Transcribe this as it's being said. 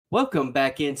Welcome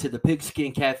back into the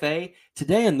Pigskin Cafe.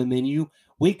 Today on the menu,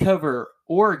 we cover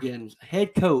Oregon's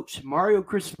head coach Mario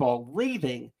Cristobal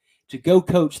leaving to go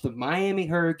coach the Miami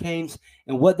Hurricanes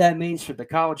and what that means for the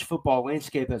college football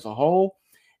landscape as a whole.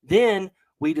 Then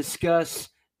we discuss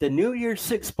the New Year's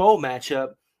Six Bowl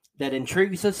matchup that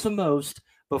intrigues us the most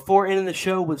before ending the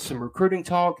show with some recruiting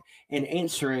talk and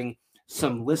answering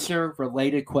some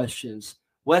listener-related questions.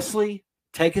 Wesley,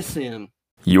 take us in.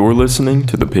 You're listening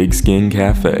to the Pigskin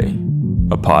Cafe,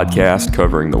 a podcast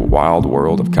covering the wild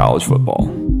world of college football.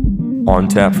 On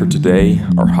tap for today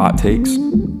are hot takes,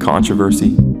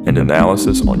 controversy, and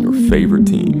analysis on your favorite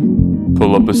team.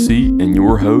 Pull up a seat and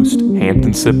your host,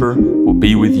 Hampton Sipper, will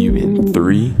be with you in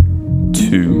 3,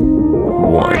 2,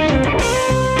 1.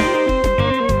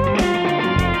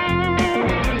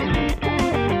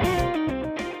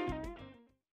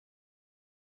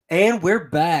 And we're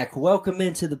back. Welcome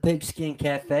into the Pigskin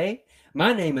Cafe.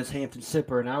 My name is Hampton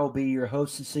Sipper, and I will be your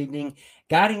host this evening,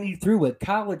 guiding you through a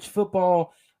college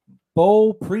football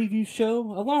bowl preview show,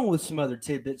 along with some other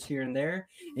tidbits here and there.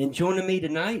 And joining me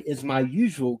tonight is my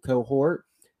usual cohort,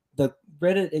 the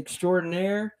Reddit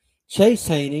extraordinaire, Chase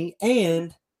Haney,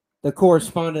 and the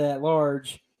correspondent at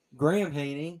large, Graham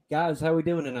Haney. Guys, how we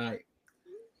doing tonight?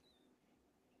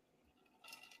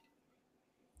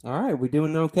 All right, we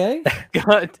doing okay?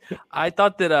 Good. I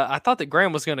thought that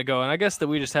Graham was going to go, and I guess that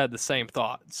we just had the same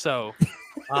thought. So,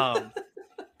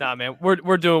 nah, man,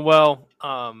 we're doing well.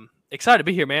 Excited to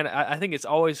be here, man. I think it's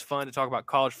always fun to talk about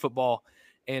college football.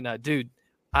 And dude,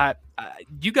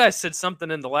 you guys said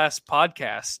something in the last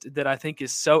podcast that I think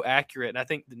is so accurate, and I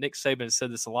think that Nick Saban has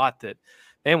said this a lot. That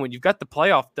man, when you've got the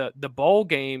playoff, the bowl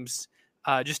games.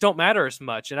 Just don't matter as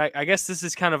much. And I guess this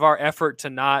is kind of our effort to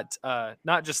not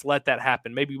just let that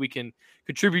happen. Maybe we can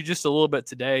contribute just a little bit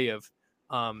today of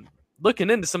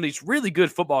looking into some of these really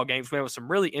good football games, man, with some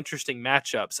really interesting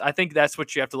matchups. I think that's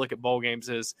what you have to look at bowl games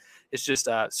is. It's just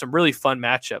some really fun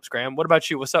matchups. Graham, what about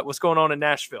you? What's up? What's going on in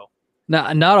Nashville?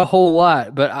 Not a whole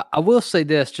lot, but I will say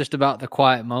this just about the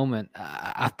quiet moment.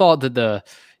 I thought that the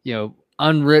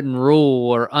unwritten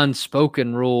rule or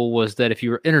unspoken rule was that if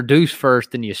you were introduced first,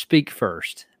 then you speak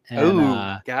first.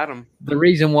 Oh, got him. The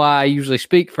reason why I usually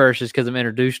speak first is because I'm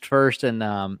introduced first. And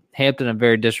Hampton, I'm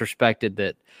very disrespected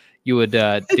that you would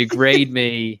degrade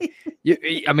me.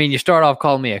 You start off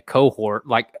calling me a cohort.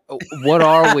 Like, what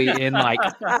are we in?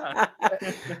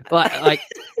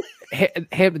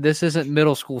 Hampton, this isn't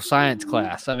middle school science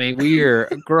class. I mean, we are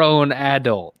grown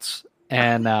adults.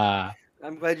 And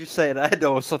I'm glad you said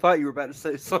adults. I thought you were about to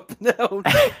say something else.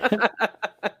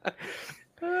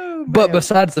 But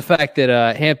besides the fact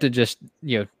that Hampton just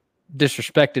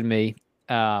disrespected me,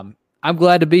 I'm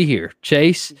glad to be here.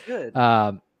 Chase, good.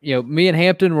 Me and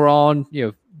Hampton were on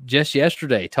just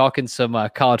yesterday talking some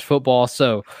college football.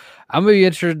 So I'm gonna be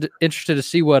interested to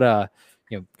see what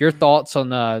your thoughts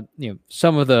on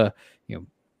some of the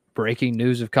breaking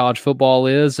news of college football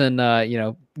is, and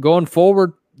going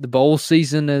forward. The bowl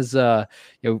season is gonna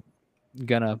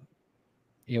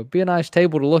be a nice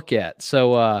table to look at.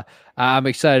 So I'm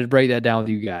excited to break that down with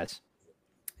you guys.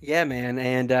 Yeah, man.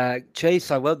 And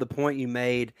Chase, I love the point you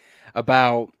made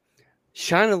about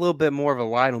shining a little bit more of a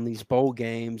light on these bowl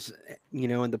games,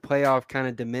 and the playoff kind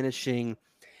of diminishing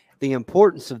the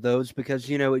importance of those because,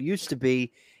 it used to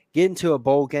be getting to a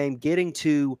bowl game, getting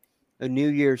to a New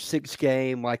Year's Six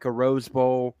game like a Rose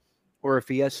Bowl or a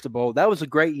Fiesta Bowl. That was a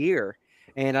great year.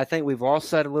 And I think we've lost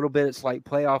that a little bit. It's like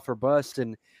playoff or bust.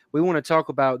 And we want to talk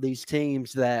about these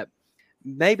teams that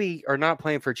maybe are not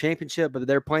playing for a championship, but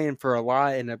they're playing for a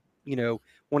lot and,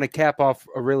 want to cap off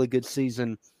a really good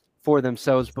season for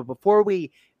themselves. But before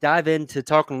we dive into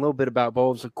talking a little bit about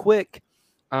bowls, a quick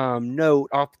note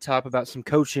off the top about some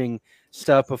coaching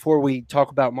stuff before we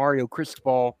talk about Mario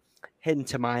Cristobal heading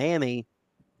to Miami.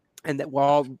 And that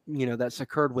while, that's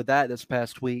occurred with that this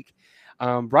past week,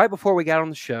 right before we got on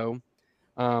the show,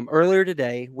 earlier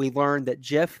today, we learned that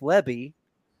Jeff Lebby,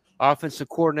 offensive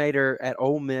coordinator at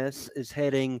Ole Miss, is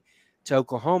heading to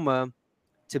Oklahoma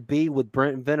to be with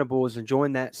Brent Venables and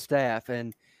join that staff.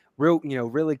 And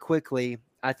really quickly,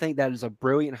 I think that is a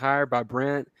brilliant hire by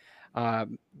Brent.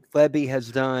 Lebby has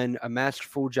done a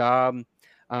masterful job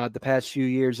the past few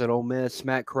years at Ole Miss.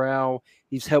 Matt Corral,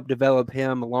 he's helped develop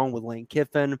him along with Lane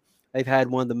Kiffin. They've had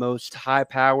one of the most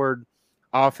high-powered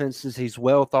offenses. He's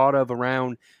well thought of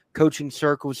around coaching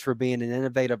circles for being an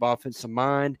innovative offensive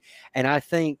mind. And I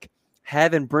think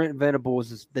having Brent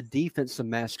Venables as the defensive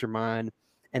mastermind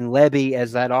and Lebby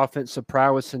as that offensive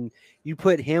prowess, and you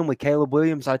put him with Caleb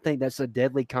Williams, I think that's a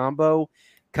deadly combo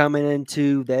coming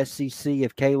into the SEC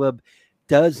if Caleb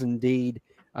does indeed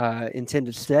intend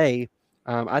to stay.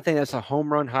 I think that's a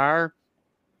home run hire.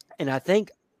 And I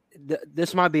think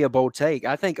this might be a bold take.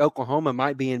 I think Oklahoma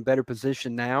might be in better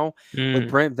position now with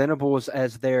Brent Venables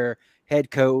as their head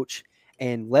coach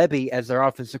and Lebby as their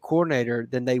offensive coordinator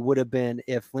than they would have been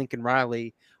if Lincoln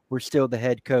Riley were still the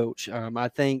head coach. I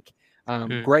think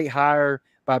great hire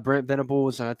by Brent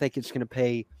Venables, and I think it's going to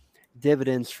pay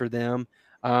dividends for them.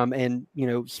 And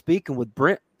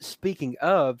speaking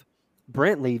of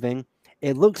Brent leaving,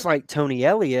 it looks like Tony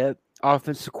Elliott,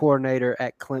 offensive coordinator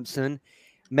at Clemson,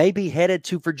 may be headed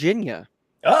to Virginia.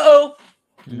 Uh-oh.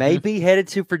 May be headed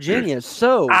to Virginia.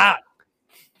 So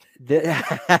the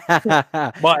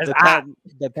Pat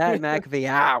McAfee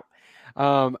out.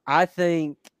 I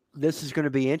think this is going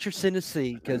to be interesting to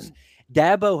see because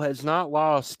Dabo has not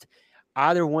lost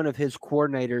either one of his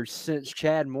coordinators since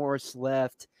Chad Morris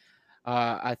left.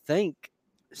 I think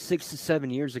 6 to 7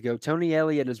 years ago. Tony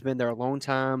Elliott has been there a long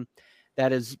time.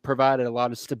 That has provided a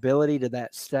lot of stability to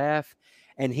that staff.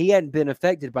 And he hadn't been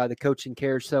affected by the coaching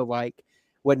carousel like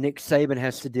what Nick Saban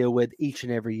has to deal with each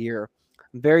and every year.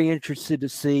 I'm very interested to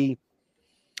see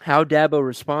how Dabo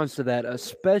responds to that,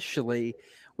 especially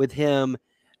with him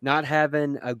not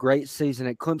having a great season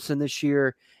at Clemson this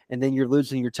year, and then you're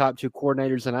losing your top two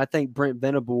coordinators. And I think Brent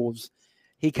Venables,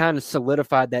 he kind of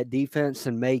solidified that defense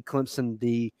and made Clemson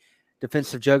the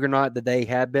defensive juggernaut that they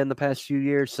have been the past few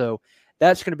years. So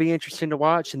that's going to be interesting to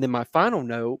watch. And then my final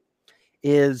note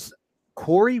is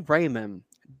Corey Raymond,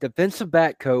 defensive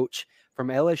back coach from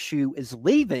LSU, is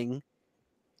leaving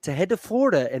to head to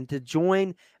Florida and to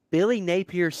join Billy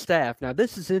Napier's staff. Now,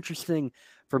 this is interesting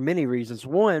for many reasons.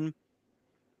 One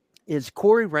is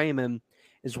Corey Raymond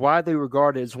is widely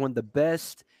regarded as one of the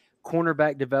best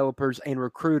cornerback developers and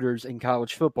recruiters in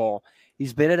college football.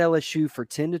 He's been at LSU for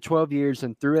 10 to 12 years,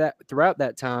 and throughout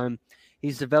that time,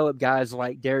 he's developed guys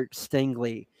like Derek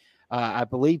Stingley, I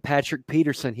believe Patrick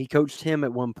Peterson. He coached him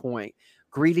at one point.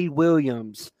 Greedy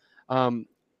Williams,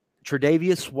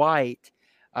 Tre'Davious White,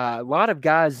 a lot of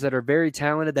guys that are very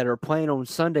talented that are playing on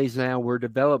Sundays now were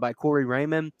developed by Corey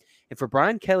Raymond. And for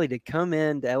Brian Kelly to come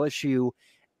in to LSU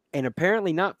and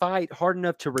apparently not fight hard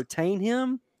enough to retain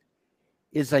him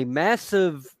is a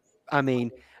massive –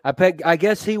 I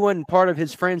guess he wasn't part of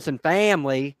his friends and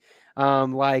family he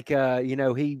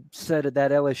said at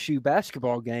that LSU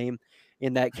basketball game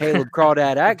in that Caleb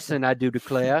Crawdad accent, I do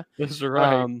declare. That's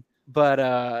right.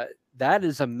 But that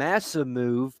is a massive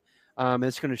move.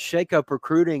 It's going to shake up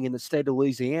recruiting in the state of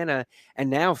Louisiana. And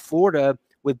now Florida,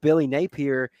 with Billy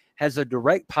Napier, has a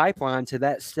direct pipeline to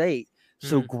that state.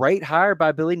 So great hire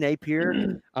by Billy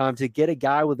Napier to get a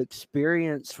guy with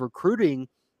experience recruiting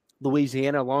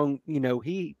Louisiana along.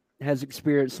 He has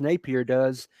experience, Napier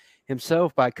does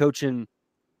himself, by coaching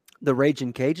the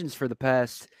Raging Cajuns for the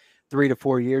past 3 to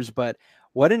 4 years. But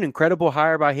what an incredible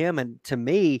hire by him. And to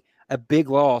me, a big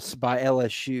loss by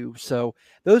LSU. So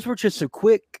those were just some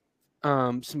quick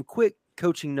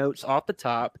coaching notes off the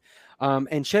top.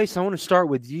 And Chase, I want to start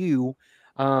with you.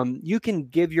 You can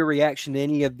give your reaction to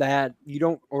any of that. You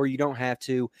don't have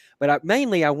to. But I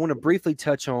want to briefly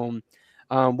touch on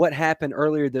what happened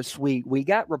earlier this week. We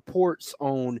got reports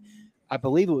on, I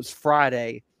believe it was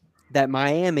Friday, that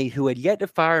Miami, who had yet to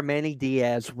fire Manny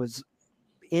Diaz, was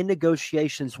in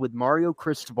negotiations with Mario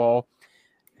Cristobal,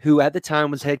 who at the time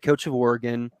was head coach of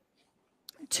Oregon,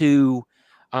 to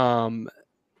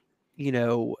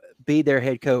be their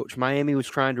head coach. Miami was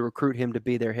trying to recruit him to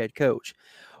be their head coach.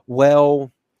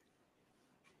 Well,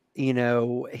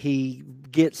 he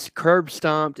gets curb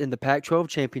stomped in the Pac-12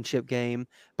 championship game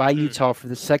by Utah for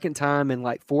the second time in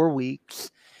like 4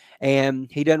 weeks, and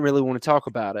he doesn't really want to talk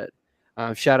about it.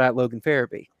 Shout out Logan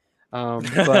Farabee. That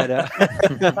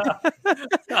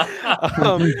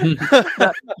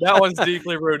one's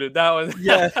deeply rooted. That was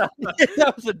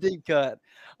that was a deep cut.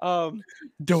 Don't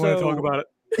want to talk about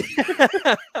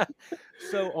it.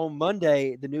 So on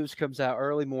Monday, the news comes out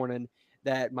early morning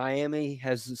that Miami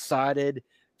has decided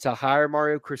to hire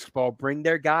Mario Cristobal, bring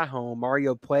their guy home.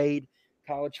 Mario played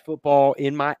college football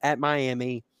at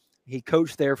Miami. He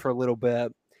coached there for a little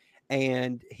bit,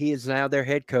 and he is now their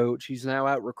head coach. He's now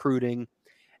out recruiting.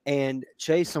 And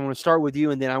Chase, I want to start with you,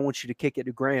 and then I want you to kick it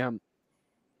to Graham.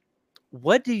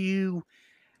 What do you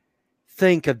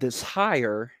think of this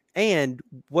hire, and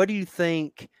what do you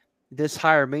think this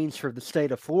hire means for the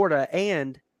state of Florida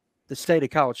and the state of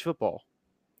college football?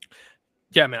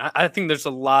 Yeah, man, I think there's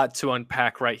a lot to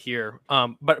unpack right here.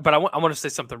 But I want to say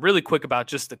something really quick about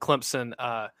just the Clemson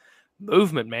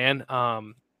movement, man.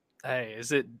 Hey,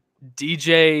 is it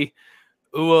DJ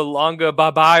Ualonga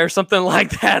bye-bye or something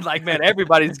like that? Like, man,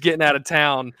 everybody's getting out of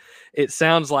town. It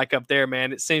sounds like up there,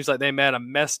 man. It seems like they might have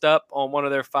messed up on one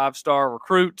of their 5-star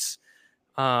recruits.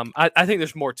 I think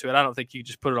there's more to it. I don't think you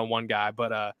just put it on one guy,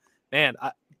 but man,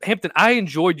 Hampton, I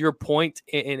enjoyed your point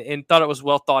and thought it was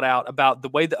well thought out about the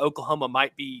way that Oklahoma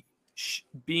might be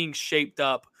being shaped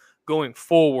up going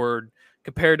forward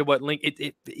compared to what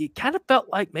it kind of felt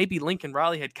like maybe Lincoln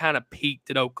Riley had kind of peaked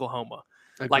at Oklahoma.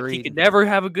 Agreed. Like he could never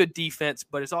have a good defense,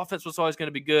 but his offense was always going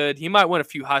to be good. He might win a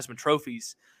few Heisman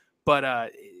trophies,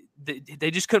 but they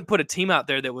just couldn't put a team out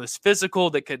there that was physical,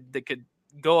 that could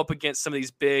go up against some of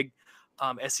these big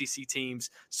SEC teams.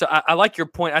 So I like your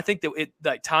point. I think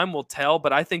that time will tell,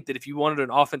 but I think that if you wanted an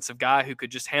offensive guy who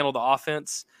could just handle the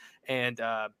offense and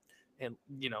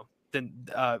then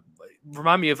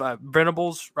remind me of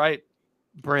Venables, right?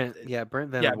 Brent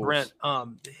Venables. Yeah, Brent.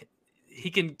 He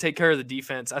can take care of the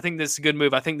defense. I think this is a good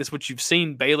move. I think this is what you've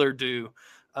seen Baylor do.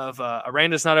 Of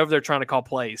Aranda's not over there trying to call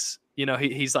plays.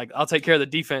 He's like, I'll take care of the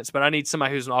defense, but I need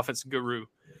somebody who's an offensive guru.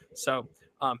 So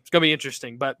it's gonna be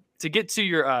interesting. But to get to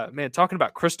your talking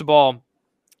about Cristobal,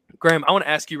 Graham, I want to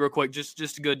ask you real quick,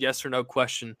 just a good yes or no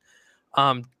question.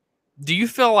 Do you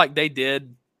feel like they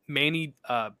did Manny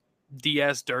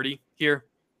Diaz dirty here?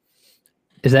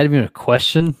 Is that even a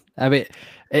question? I mean,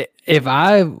 it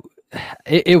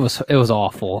was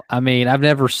awful. I mean, I've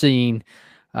never seen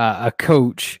a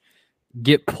coach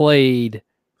get played,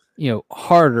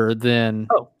 harder than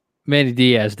Manny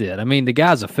Diaz did. I mean, the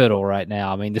guy's a fiddle right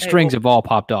now. I mean, the strings have all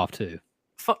popped off too.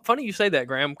 Funny you say that,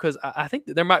 Graham, because I think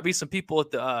that there might be some people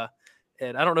at the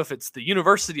and I don't know if it's the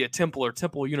University of Temple or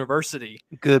Temple University.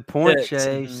 Good point,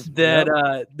 Chase.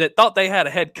 That thought they had a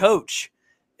head coach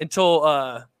until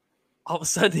all of a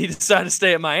sudden he decided to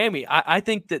stay at Miami. I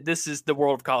think that this is the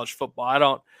world of college football.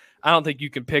 I don't think you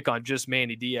can pick on just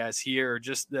Manny Diaz here or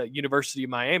just the University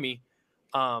of Miami.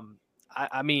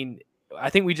 I mean, I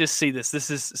think we just see this. This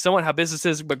is somewhat how business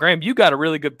is. But Graham, you got a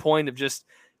really good point of just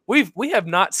we have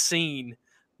not seen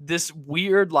this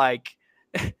weird like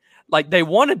they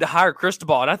wanted to hire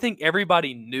Cristobal, and I think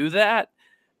everybody knew that.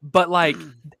 But like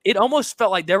it almost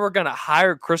felt like they were going to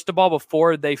hire Cristobal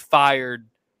before they fired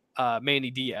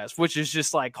Manny Diaz, which is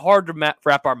just like hard to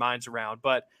wrap our minds around.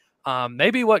 But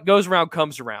maybe what goes around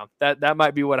comes around. That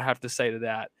might be what I have to say to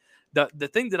that. The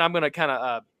thing that I'm going to kind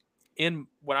of in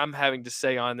what I'm having to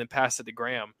say on and then pass it to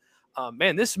Graham.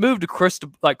 Man, this move to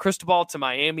Cristobal to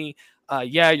Miami.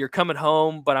 Yeah, you're coming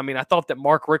home, but I mean, I thought that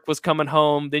Mark Richt was coming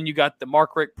home. Then you got the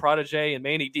Mark Richt protege and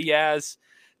Manny Diaz.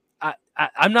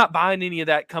 I'm not buying any of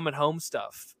that coming home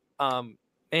stuff.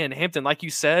 And Hampton, like you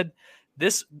said,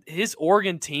 his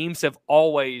Oregon teams have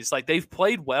always they've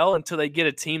played well until they get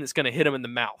a team that's going to hit them in the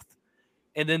mouth,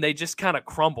 and then they just kind of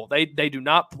crumble. They do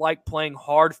not like playing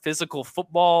hard physical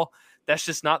football. That's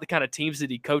just not the kind of teams that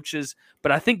he coaches.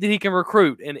 But I think that he can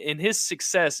recruit, and his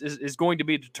success is going to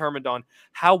be determined on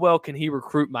how well can he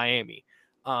recruit Miami.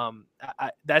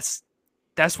 That's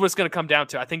what it's going to come down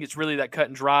to. I think it's really that cut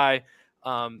and dry.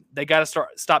 They got to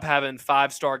stop having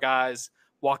 5-star guys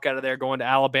walk out of there, going to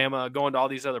Alabama, going to all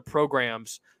these other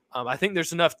programs. I think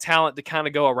there's enough talent to kind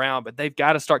of go around, but they've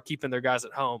got to start keeping their guys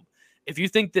at home. If you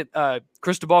think that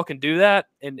Cristobal can do that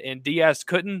and Diaz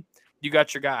couldn't, you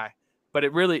got your guy. But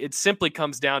it simply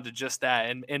comes down to just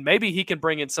that. And maybe he can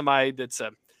bring in somebody that's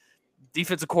a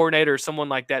defensive coordinator or someone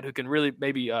like that who can really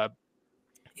maybe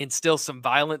instill some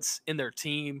violence in their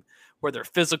team, where they're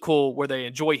physical, where they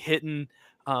enjoy hitting,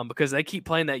 because they keep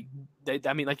playing that.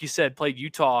 I mean, like you said, played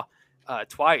Utah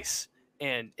twice,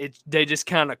 and they just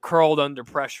kind of curled under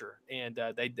pressure, and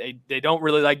they don't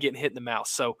really like getting hit in the mouth.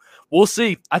 So we'll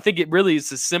see. I think it really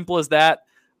is as simple as that.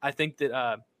 I think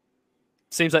that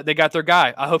seems like they got their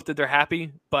guy. I hope that they're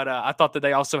happy, but I thought that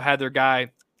they also had their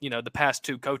guy, the past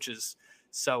 2 coaches.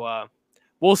 So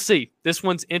we'll see. This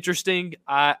one's interesting.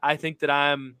 I think that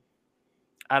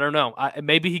I don't know.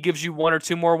 Maybe he gives you 1 or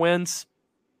 2 more wins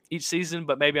each season,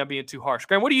 but maybe I'm being too harsh.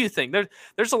 Graham, what do you think?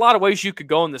 There's a lot of ways you could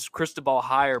go in this Cristobal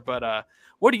hire, but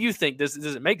what do you think? Does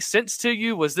it make sense to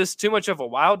you? Was this too much of a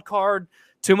wild card?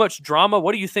 Too much drama?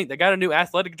 What do you think? They got a new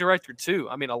athletic director too.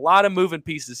 I mean, a lot of moving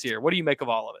pieces here. What do you make of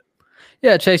all of it?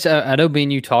 Yeah, Chase, I know me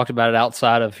and you talked about it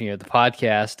outside of the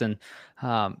podcast, and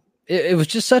it was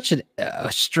just such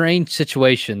a strange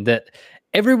situation that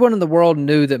everyone in the world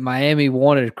knew that Miami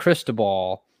wanted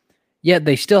Cristobal, yet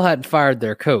they still hadn't fired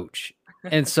their coach.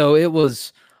 And so it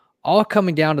was all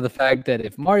coming down to the fact that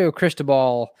if Mario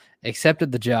Cristobal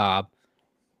accepted the job,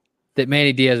 that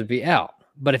Manny Diaz would be out.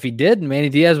 But if he didn't, Manny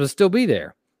Diaz would still be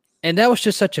there. And that was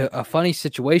just such a funny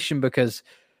situation, because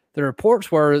the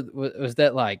reports was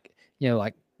that like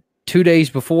 2 days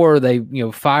before they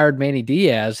fired Manny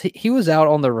Diaz, he was out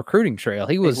on the recruiting trail.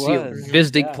 He was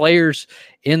visiting players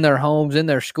in their homes, in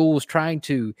their schools, trying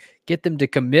to get them to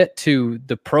commit to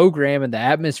the program and the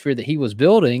atmosphere that he was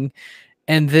building.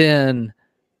 And then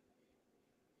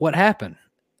what happened?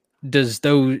 does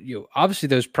those, obviously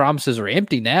those promises are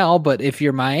empty now, but if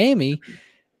you're Miami,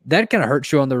 that kind of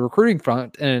hurts you on the recruiting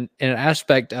front and in an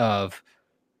aspect of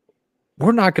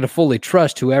we're not going to fully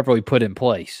trust whoever we put in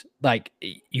place. Like,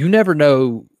 you never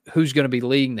know who's going to be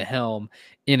leading the helm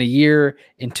in a year,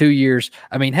 in 2 years.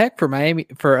 I mean, heck, for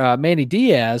Manny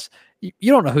Diaz,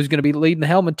 you don't know who's going to be leading the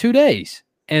helm in 2 days.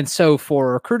 And so for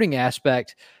a recruiting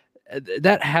aspect,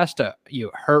 that has to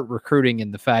hurt recruiting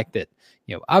in the fact that,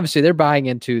 obviously they're buying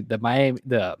into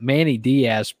the Manny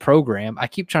Diaz program. I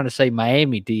keep trying to say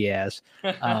Miami Diaz,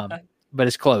 but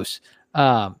it's close.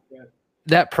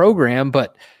 That program,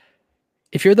 but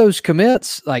if you're those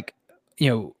commits, like,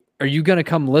 are you going to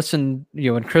come listen,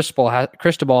 and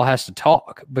Cristobal has to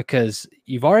talk because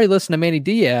you've already listened to Manny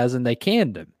Diaz and they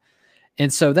canned him.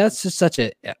 And so that's just such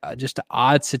just an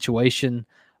odd situation.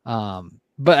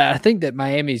 But I think that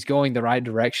Miami's going the right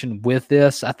direction with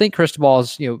this. I think Cristobal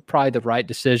is, probably the right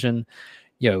decision.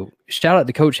 Shout out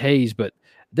to Coach Hayes, but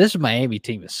this Miami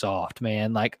team is soft,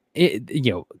 man. Like,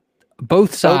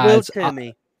 both sides.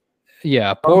 Timmy.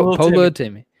 Polo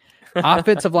Timmy.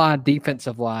 Offensive line,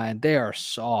 defensive line, they are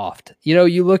soft.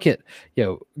 You look at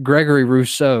Gregory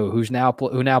Rousseau, who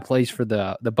now plays for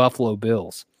the Buffalo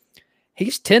Bills.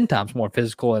 He's 10 times more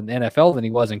physical in the NFL than he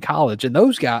was in college. And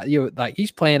those guys, like, he's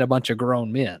playing a bunch of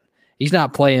grown men. He's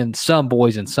not playing some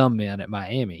boys and some men at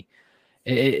Miami.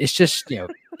 It's just,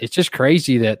 it's just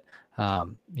crazy that,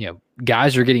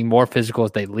 guys are getting more physical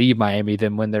as they leave Miami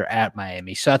than when they're at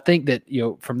Miami. So I think that,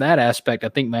 from that aspect, I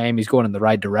think Miami's going in the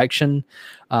right direction.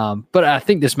 But I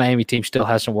think this Miami team still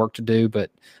has some work to do,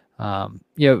 but,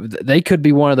 they could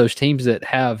be one of those teams that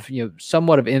have,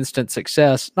 somewhat of instant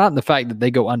success, not in the fact that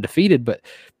they go undefeated, but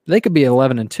they could be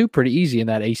 11-2 pretty easy in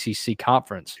that ACC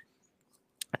conference.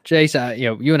 Chase,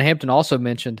 you and Hampton also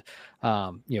mentioned,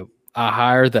 a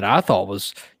hire that I thought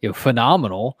was,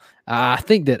 phenomenal. I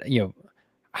think that,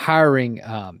 hiring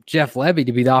Jeff Levy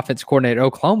to be the offensive coordinator at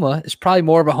Oklahoma is probably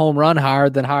more of a home run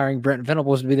hire than hiring Brent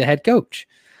Venables to be the head coach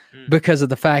because of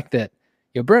the fact that,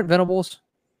 Brent Venables,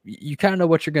 you kind of know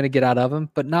what you're going to get out of him,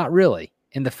 but not really.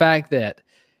 And the fact that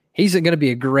he's going to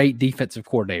be a great defensive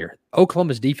coordinator.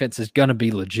 Oklahoma's defense is going to be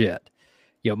legit.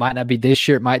 It might not be this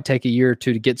year. It might take a year or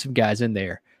two to get some guys in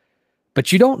there.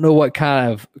 But you don't know what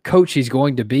kind of coach he's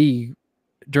going to be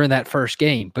during that first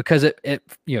game because at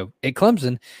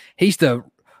Clemson, he's the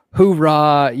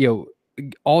hoorah,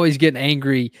 always getting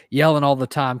angry, yelling all the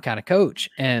time kind of coach.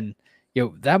 And,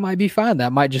 that might be fine.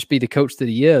 That might just be the coach that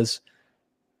he is.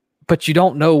 But you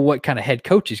don't know what kind of head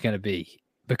coach he's going to be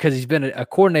because he's been a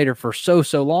coordinator for so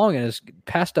long and has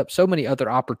passed up so many other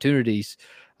opportunities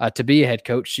to be a head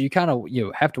coach. So you kind of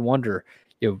have to wonder,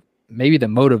 maybe the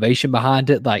motivation behind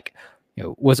it, like,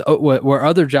 were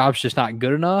other jobs just not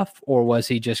good enough, or was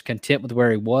he just content with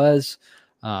where he was?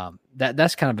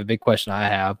 That's kind of a big question I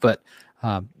have. But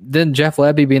then Jeff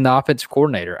Lebby being the offensive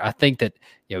coordinator, I think that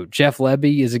Jeff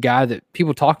Lebby is a guy that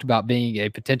people talked about being a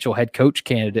potential head coach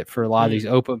candidate for a lot of these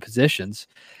open positions,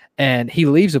 and he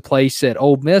leaves a place at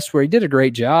Ole Miss where he did a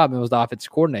great job and was the offensive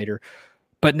coordinator.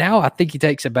 But now I think he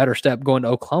takes a better step going to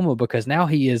Oklahoma because now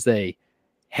he is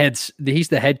he's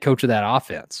the head coach of that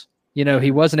offense.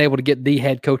 He wasn't able to get the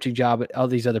head coaching job at all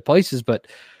these other places, but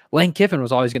Lane Kiffin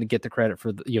was always going to get the credit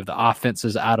for the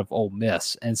offenses out of Ole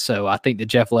Miss. And so I think that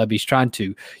Jeff Lebby's trying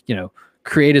to,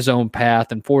 create his own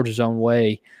path and forge his own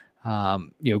way,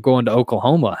 going to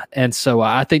Oklahoma. And so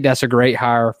I think that's a great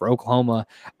hire for Oklahoma.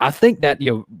 I think that,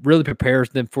 really prepares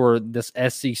them for this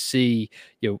SEC,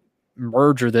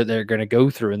 merger that they're going to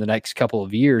go through in the next couple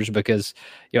of years because,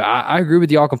 I agree with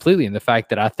y'all completely in the fact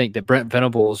that I think that Brent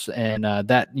Venables and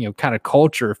that, kind of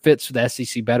culture fits the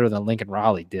SEC better than Lincoln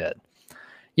Riley did.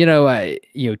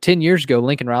 10 years ago,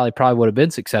 Lincoln Riley probably would have been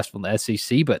successful in the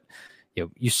SEC, but,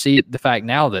 you see the fact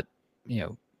now that,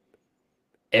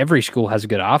 every school has a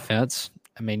good offense.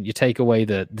 I mean, you take away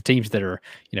the teams that are,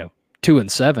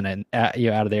 2-7 and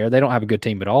out of there, they don't have a good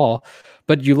team at all.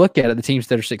 But you look at it, the teams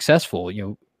that are successful,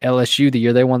 LSU, the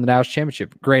year they won the national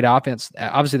championship, great offense.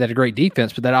 Obviously, they had a great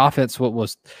defense, but that offense, what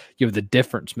was the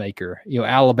difference maker?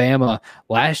 Alabama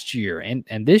last year and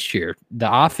this year,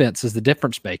 the offense is the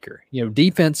difference maker.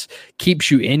 Defense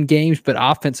keeps you in games, but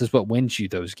offense is what wins you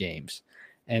those games.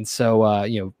 And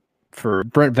so, for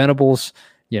Brent Venables,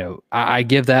 I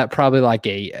give that probably like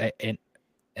a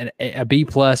B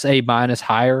plus, A minus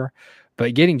higher.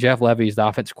 But getting Jeff Lebby as the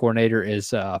offensive coordinator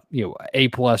is, A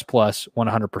plus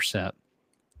 100%.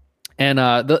 And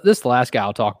this is the last guy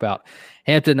I'll talk about.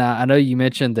 Hampton, I know you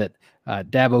mentioned that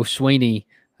Dabo Swinney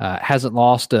hasn't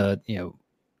lost a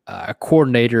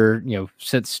coordinator,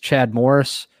 since Chad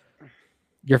Morris.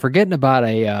 you're forgetting about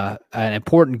an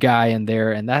important guy in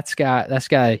there, and that's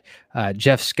guy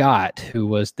Jeff Scott, who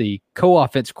was the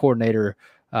co-offense coordinator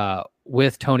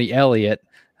with Tony Elliott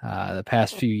the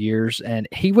past few years, and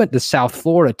he went to South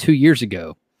Florida 2 years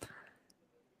ago.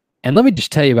 And let me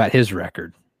just tell you about his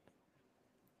record.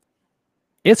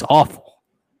 It's awful.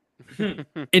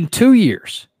 In 2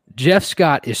 years, Jeff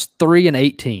Scott is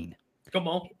 3-18. Come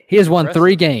on. He has won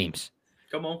 3 games.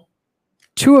 Come on.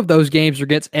 2 of those games are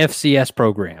against FCS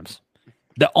programs.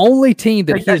 The only team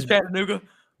that Chattanooga.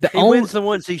 He wins the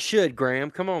ones he should,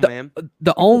 Graham. Come on, man.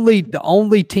 The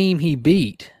only team he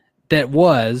beat that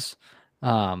was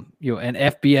an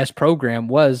FBS program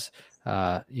was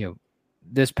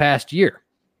this past year.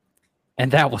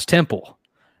 And that was Temple.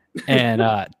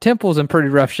 And Temple's in pretty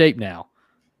rough shape now.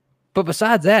 But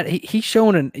besides that, he's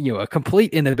shown a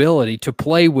complete inability to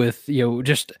play with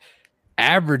just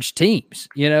average teams.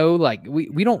 Like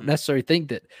we don't necessarily think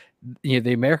that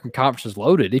the American Conference is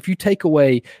loaded. If you take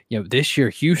away this year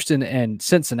Houston and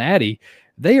Cincinnati,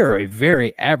 they are a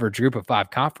very average group of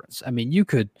 5 conference. I mean, you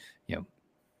could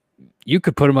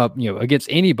put them up against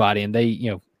anybody, and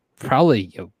they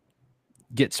probably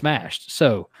get smashed.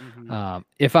 So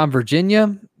if I'm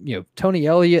Virginia, Tony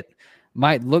Elliott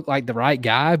might look like the right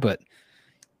guy, but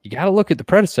you got to look at the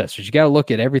predecessors. You got to look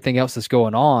at everything else that's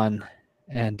going on.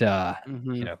 And,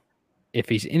 if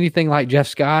he's anything like Jeff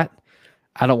Scott,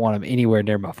 I don't want him anywhere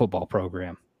near my football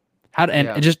program.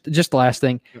 And just the last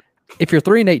thing, if you're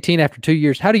 3-18 after 2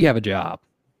 years, how do you have a job?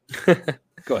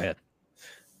 Go ahead.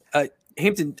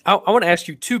 Hampton, I want to ask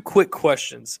you 2 quick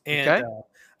questions. And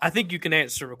I think you can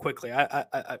answer them quickly.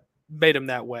 I made them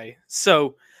that way.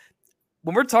 So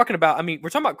when we're talking about, we're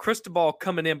talking about Cristobal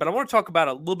coming in, but I want to talk about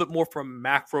a little bit more from a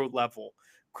macro level.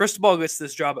 Cristobal gets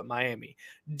this job at Miami.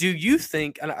 Do you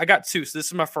think, and I got 2, so this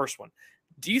is my first one.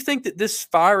 Do you think that this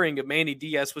firing of Manny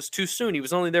Diaz was too soon? He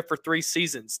was only there for 3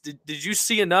 seasons. Did you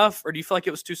see enough, or do you feel like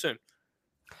it was too soon?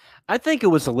 I think it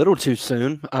was a little too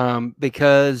soon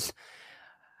because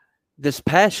this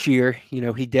past year,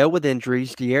 he dealt with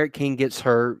injuries. De'Aaron King gets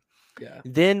hurt. Yeah.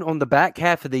 Then on the back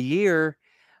half of the year,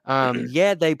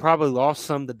 they probably lost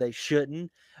some that they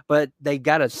shouldn't, but they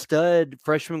got a stud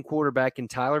freshman quarterback in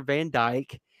Tyler Van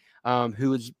Dyke,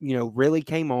 who was, really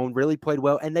came on, really played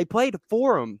well, and they played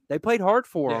for him. They played hard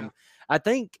for him. I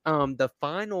think the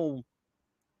final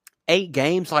 8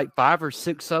 games, like 5 or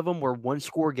 6 of them were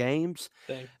 1-score games.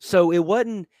 Dang. So it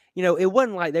wasn't, it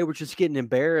wasn't like they were just getting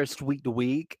embarrassed week to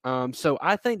week. So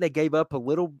I think they gave up a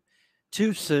little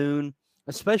too soon,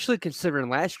 especially considering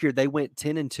last year they went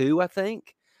 10-2, I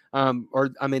think.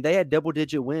 They had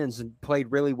double-digit wins and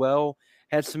played really well,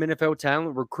 had some NFL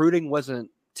talent. Recruiting wasn't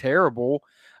terrible.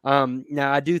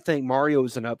 Now, I do think Mario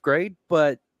is an upgrade,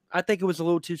 but I think it was a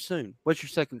little too soon. What's your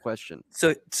second question?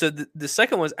 So the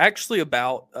second one is actually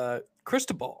about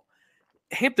Cristobal.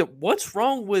 Hampton, what's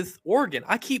wrong with Oregon?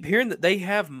 I keep hearing that they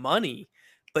have money,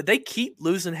 but they keep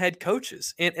losing head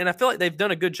coaches. And I feel like they've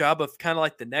done a good job of kind of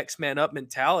like the next man up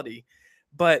mentality.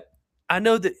 But I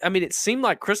know that, it seemed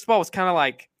like Cristobal was kind of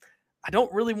like, I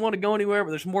don't really want to go anywhere, but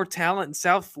there's more talent in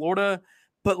South Florida.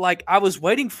 But like I was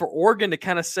waiting for Oregon to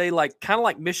kind of say kind of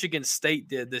like Michigan State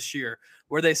did this year,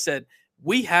 where they said,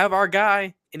 we have our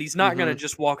guy and he's not going to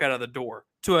just walk out of the door,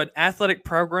 to an athletic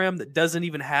program that doesn't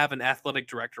even have an athletic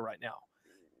director right now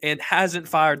and hasn't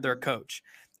fired their coach.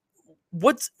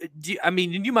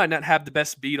 You might not have the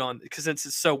best beat on because since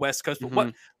it's so West Coast,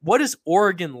 but what is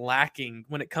Oregon lacking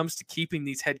when it comes to keeping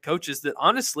these head coaches that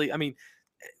honestly,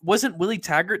 wasn't Willie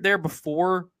Taggart there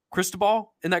before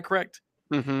Cristobal? Isn't that correct?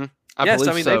 Mm-hmm. I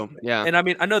believe so. Yeah. And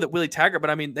I know that Willie Taggart,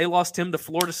 but they lost him to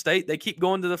Florida State. They keep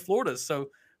going to the Floridas. So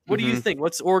what do you think?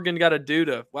 What's Oregon got to do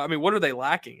to? What are they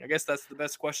lacking? I guess that's the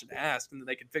best question to ask, and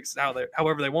they can fix it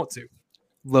however they want to.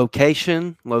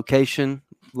 Location.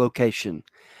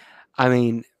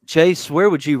 Chase, where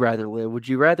would you rather live? Would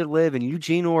you rather live in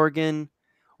Eugene, Oregon,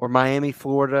 or Miami,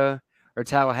 Florida, or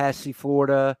Tallahassee,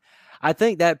 Florida? I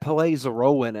think that plays a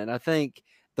role in it. I think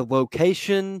the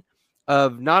location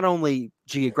of not only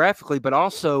geographically, but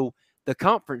also the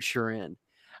conference you're in.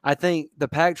 I think the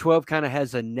Pac-12 kind of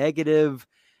has a negative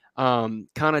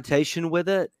connotation with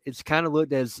it. It's kind of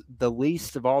looked as the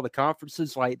least of all the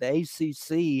conferences. Like the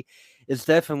ACC is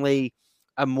definitely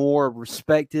a more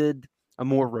respected, a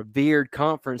more revered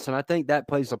conference, and I think that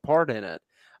plays a part in it.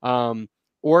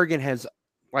 Oregon has,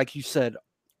 like you said,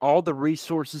 all the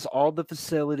resources, all the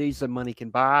facilities that money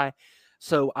can buy.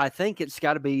 So I think it's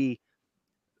got to be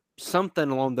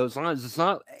something along those lines. It's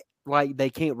not like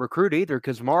they can't recruit either,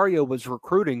 because Mario was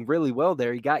recruiting really well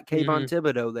there. He got Kayvon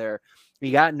Thibodeau there. He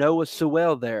got Noah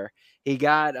Sewell there. He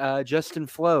got Justin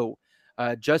Flo,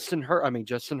 Justin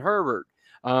Herbert.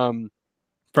 From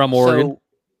Oregon.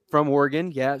 From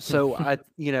Oregon, yeah. So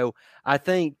I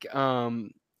think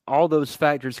all those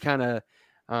factors kind of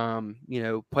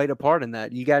played a part in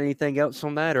that. You got anything else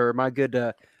on that, or am I good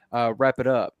to wrap it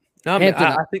up? No, Hampton,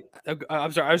 I think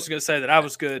I'm sorry. I was just gonna say that I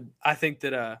was good. I think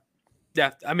that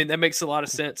yeah, I mean that makes a lot of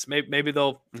sense. Maybe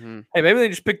they'll maybe they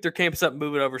just pick their campus up and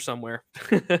move it over somewhere.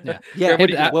 Yeah.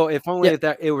 Graham, Well, if only if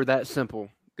it were that simple.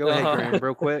 Go ahead, Graham,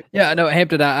 real quick. Yeah, no,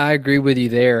 Hampton, I agree with you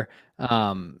there.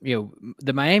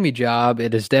 The Miami job,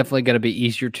 it is definitely going to be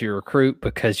easier to recruit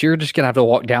because you're just going to have to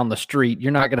walk down the street.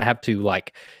 You're not going to have to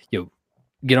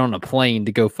get on a plane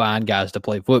to go find guys to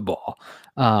play football.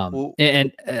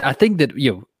 And I think that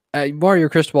Mario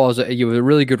Cristobal is a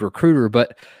really good recruiter,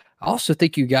 but I also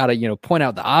think you got to point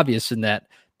out the obvious in that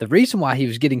the reason why he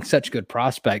was getting such good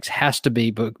prospects has to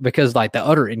be because like the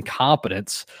utter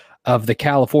incompetence of the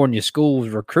California schools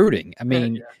recruiting. I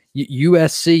mean,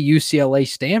 USC, UCLA,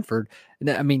 Stanford.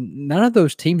 I mean, none of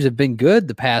those teams have been good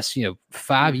the past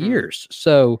 5 years.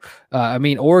 So,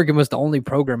 Oregon was the only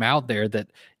program out there that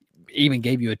even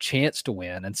gave you a chance to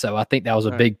win, and so I think that was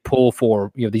a big pull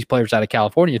for these players out of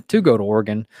California to go to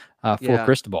Oregon for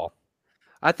Cristobal.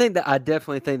 I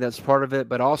definitely think that's part of it,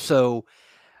 but also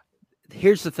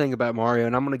here's the thing about Mario,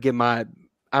 and I'm going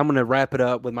to wrap it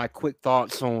up with my quick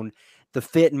thoughts on the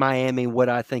fit in Miami, what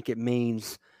I think it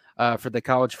means for the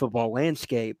college football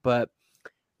landscape. But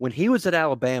when he was at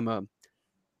Alabama,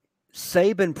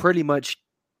 Saban pretty much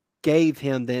gave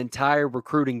him the entire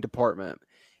recruiting department.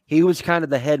 He was kind of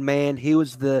the head man. He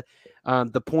was the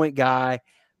point guy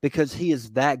because he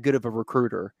is that good of a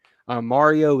recruiter.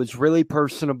 Mario is really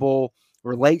personable,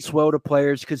 relates well to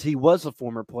players because he was a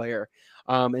former player.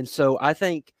 And so I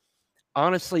think,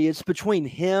 honestly, it's between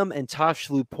him and Tosh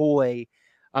Lupoi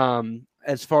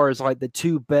as far as like the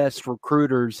two best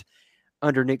recruiters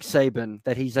under Nick Saban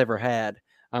that he's ever had.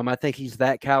 I think he's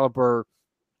that caliber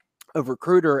of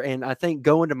recruiter. And I think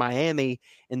going to Miami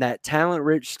in that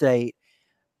talent-rich state,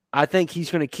 I think he's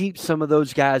going to keep some of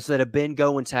those guys that have been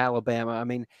going to Alabama. I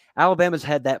mean, Alabama's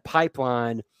had that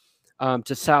pipeline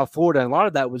to South Florida, and a lot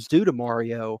of that was due to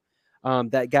Mario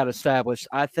that got established.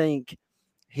 I think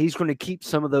he's going to keep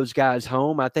some of those guys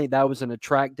home. I think that was an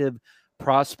attractive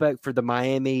prospect for the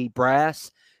Miami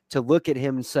brass to look at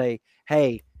him and say,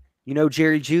 hey,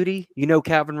 Jerry Jeudy,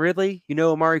 Calvin Ridley,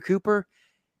 Amari Cooper,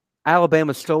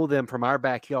 Alabama stole them from our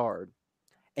backyard.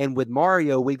 And with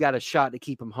Mario, we've got a shot to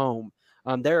keep him home.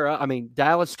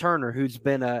 Dallas Turner, who's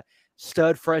been a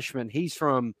stud freshman, he's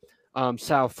from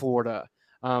South Florida.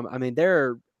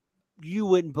 You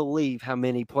wouldn't believe how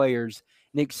many players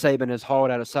Nick Saban has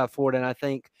hauled out of South Florida. And I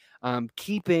think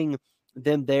keeping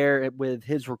them there with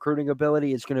his recruiting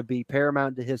ability is going to be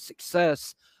paramount to his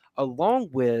success, along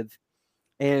with,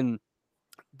 and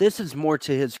this is more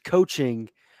to his coaching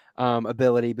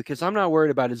ability, because I'm not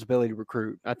worried about his ability to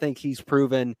recruit. I think he has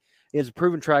a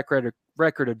proven track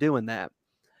record of doing that.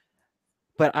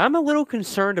 But I'm a little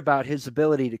concerned about his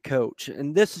ability to coach.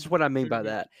 And this is what I mean by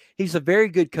that. He's a very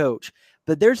good coach,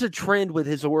 but there's a trend with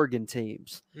his Oregon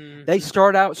teams. They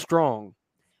start out strong,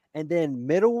 and then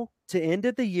middle to end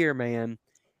of the year, man,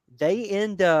 they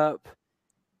end up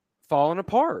falling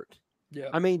apart. Yeah.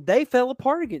 I mean, they fell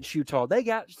apart against Utah. They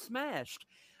got smashed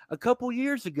a couple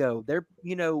years ago. They're,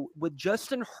 with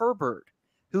Justin Herbert,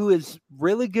 who is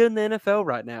really good in the NFL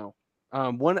right now,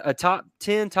 a top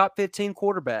 10, top 15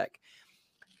 quarterback.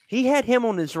 He had him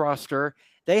on his roster.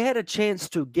 They had a chance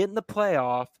to get in the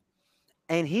playoff,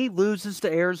 and he loses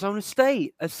to Arizona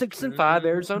State, a 6-5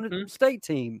 Arizona State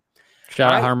team.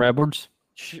 Shout out Herm Edwards.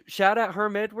 Shout out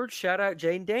Herm Edwards. Shout out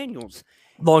Jaden Daniels.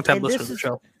 Long-time listener to the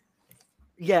show.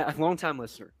 Yeah, a long-time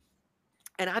listener.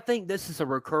 And I think this is a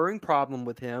recurring problem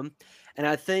with him. And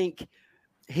I think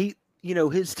his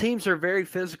teams are very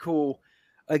physical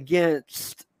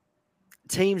against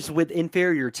teams with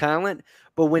inferior talent.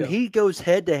 But when he goes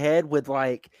head-to-head with,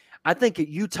 I think at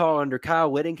Utah under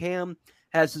Kyle Whittingham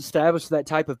has established that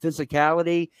type of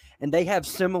physicality, and they have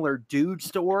similar dudes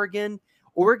to Oregon.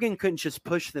 Oregon couldn't just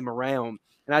push them around.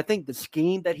 And I think the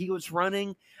scheme that he was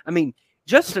running,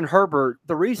 Justin Herbert,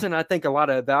 the reason I think a lot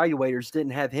of evaluators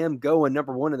didn't have him going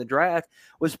number one in the draft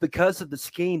was because of the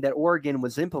scheme that Oregon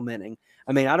was implementing.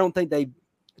 I don't think they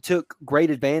took great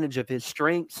advantage of his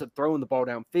strengths of throwing the ball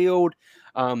downfield.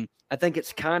 I think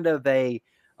it's kind of a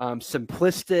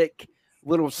simplistic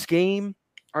little scheme,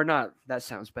 or not, that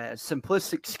sounds bad,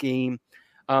 simplistic scheme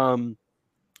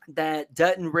that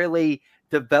doesn't really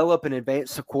develop and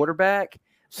advance the quarterback.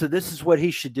 So this is what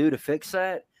he should do to fix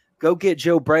that. Go get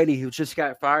Joe Brady, who just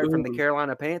got fired from the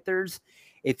Carolina Panthers.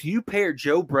 If you pair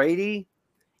Joe Brady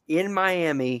in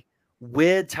Miami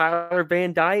with Tyler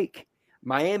Van Dyke,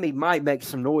 Miami might make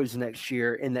some noise next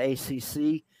year in the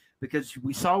ACC because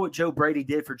we saw what Joe Brady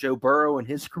did for Joe Burrow in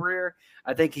his career.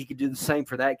 I think he could do the same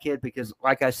for that kid because,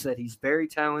 like I said, he's very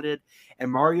talented,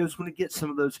 and Mario's going to get some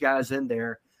of those guys in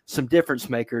there, some difference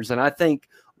makers. And I think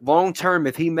long term,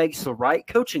 if he makes the right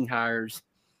coaching hires,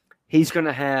 he's going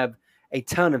to have a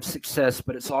ton of success.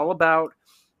 But it's all about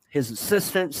his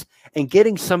assistants and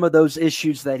getting some of those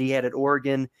issues that he had at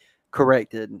Oregon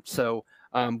corrected. So,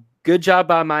 good job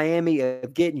by Miami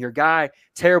of getting your guy.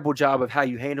 Terrible job of how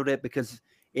you handled it because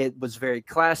it was very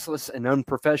classless and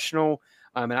unprofessional.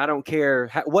 And I don't care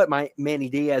what Manny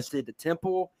Diaz did to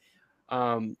Temple.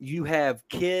 You have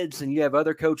kids and you have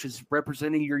other coaches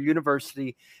representing your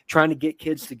university trying to get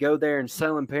kids to go there and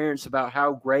selling parents about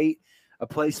how great a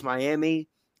place Miami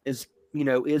is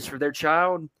for their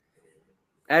child.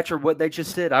 After what they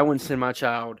just did, I wouldn't send my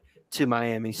child to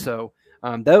Miami. So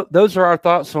those are our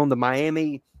thoughts on the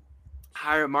Miami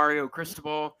hire Mario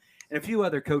Cristobal and a few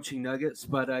other coaching nuggets.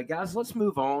 But guys, let's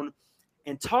move on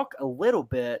and talk a little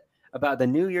bit about the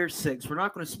New Year's Six. We're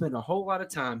not going to spend a whole lot of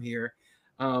time here,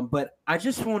 but I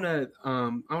just want to I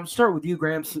want to start with you,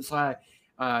 Graham, since I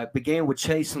began with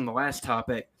Chase on the last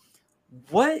topic.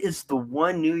 What is the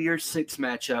one New Year's Six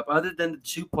matchup other than the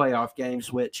two playoff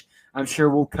games, which I'm sure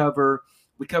we'll cover?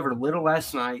 We covered a little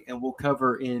last night, and we'll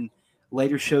cover in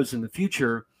later shows in the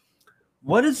future.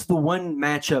 What is the one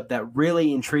matchup that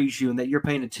really intrigues you and that you're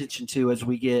paying attention to as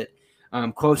we get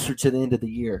closer to the end of the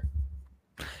year?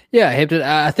 Yeah, Hampton,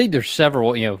 I think there's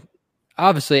several,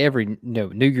 obviously every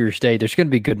New Year's Day, there's going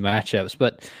to be good matchups,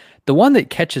 but the one that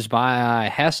catches my eye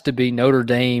has to be Notre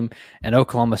Dame and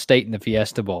Oklahoma State in the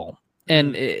Fiesta Bowl.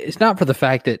 And it's not for the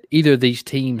fact that either of these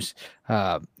teams,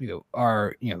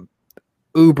 are,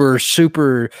 uber,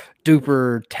 super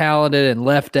duper talented and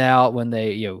left out when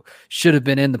they, should have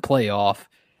been in the playoff.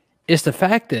 It's the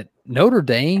fact that Notre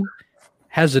Dame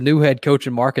has a new head coach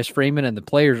in Marcus Freeman, and the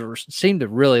players seem to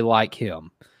really like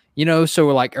him. So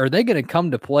we're like, are they going to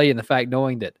come to play in the fact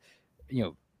knowing that,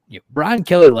 Brian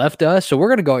Kelly left us, so we're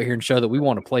going to go out here and show that we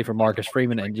want to play for Marcus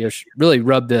Freeman and just really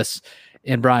rub this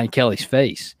in Brian Kelly's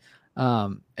face.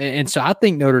 And so I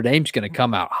think Notre Dame's going to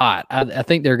come out hot. I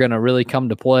think they're going to really come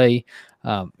to play.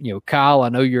 Kyle, I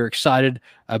know you're excited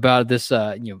about this,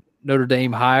 Notre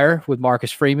Dame hire with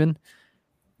Marcus Freeman.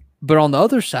 But on the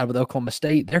other side with Oklahoma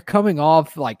State, they're coming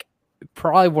off like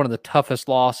probably one of the toughest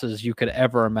losses you could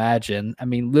ever imagine. I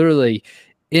mean, literally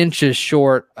inches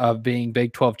short of being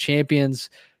Big 12 champions,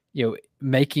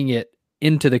 making it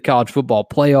into the college football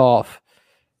playoff.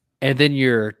 And then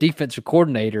your defensive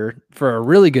coordinator for a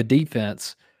really good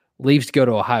defense leaves to go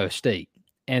to Ohio State.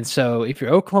 And so if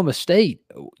you're Oklahoma State,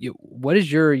 what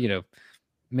is your,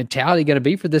 mentality going to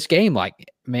be for this game? Like,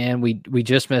 man, we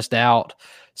just missed out,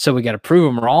 so we got to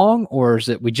prove them wrong, or is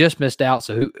it we just missed out,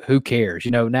 so who cares?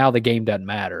 Now the game doesn't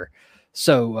matter.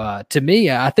 So to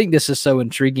me, I think this is so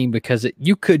intriguing because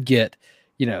you could get,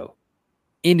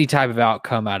 any type of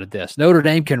outcome out of this. Notre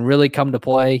Dame can really come to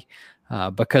play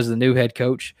because of the new head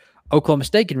coach. Oklahoma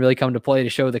State can really come to play to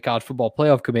show the College Football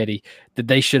Playoff Committee that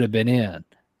they should have been in.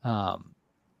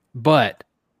 But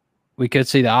we could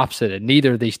see the opposite, and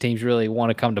neither of these teams really want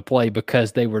to come to play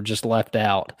because they were just left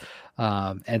out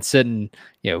and sitting,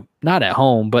 not at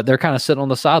home, but they're kind of sitting on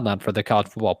the sideline for the College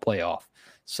Football Playoff.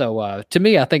 So to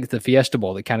me, I think it's the Fiesta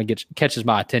Bowl that kind of catches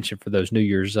my attention for those New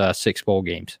Year's Six bowl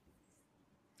games.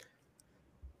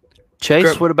 Chase,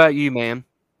 Graham, what about you, man?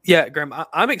 Yeah, Graham,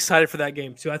 I'm excited for that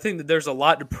game too. I think that there's a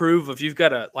lot to prove. If you've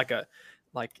got like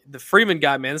the Freeman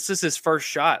guy, man, this is his first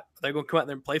shot. They're going to come out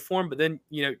there and play for him. But then,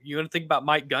 you want to think about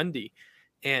Mike Gundy.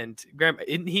 And Graham,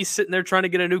 isn't he sitting there trying to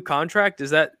get a new contract?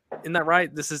 Isn't that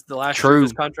right? This is the last year of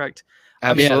his contract.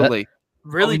 Absolutely.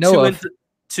 Really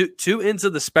two ends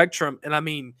of the spectrum. And I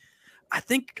mean, I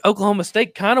think Oklahoma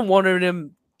State kind of wanted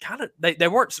him they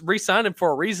weren't re-signing for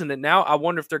a reason. And now I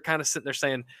wonder if they're kind of sitting there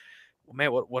saying, well,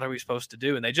 man, what are we supposed to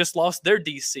do? And they just lost their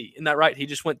DC. Isn't that right? He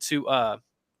just went to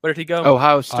where did he go?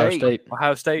 Ohio State.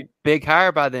 Ohio State. Big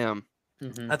hire by them.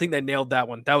 Mm-hmm. I think they nailed that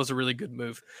one. That was a really good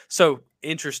move. So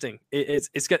interesting. I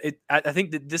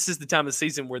think that this is the time of the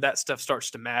season where that stuff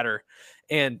starts to matter.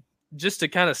 And just to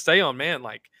kind of stay on, man,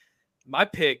 like my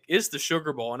pick is the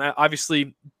Sugar Bowl, and I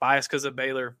obviously biased because of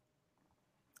Baylor.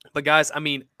 But guys, I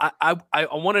mean, I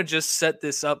want to just set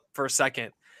this up for a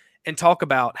second and talk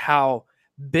about how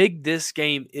big this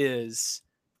game is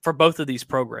for both of these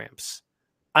programs.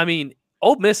 I mean,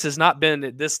 Ole Miss has not been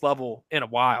at this level in a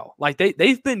while. Like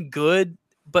they've been good,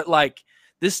 but like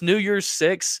this New Year's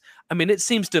Six, I mean, it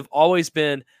seems to have always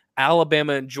been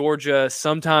Alabama and Georgia,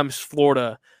 sometimes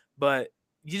Florida, but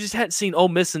you just hadn't seen Ole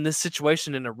Miss in this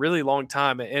situation in a really long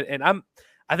time. And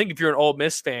I think if you're an Ole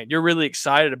Miss fan, you're really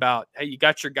excited about, hey, you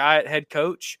got your guy at head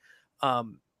coach. I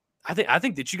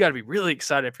think that you got to be really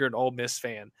excited if you're an Ole Miss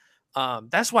fan.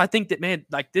 That's why I think that, man,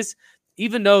 like this,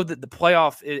 even though that the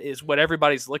playoff is what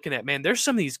everybody's looking at, man, there's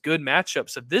some of these good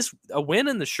matchups of this. A win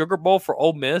in the Sugar Bowl for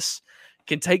Ole Miss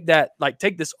can take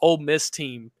this Ole Miss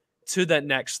team to that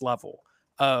next level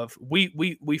of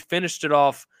we finished it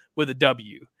off with a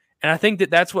W. And I think that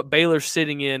that's what Baylor's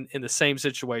sitting in the same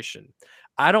situation.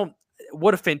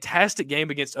 What a fantastic game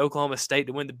against Oklahoma State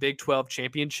to win the Big 12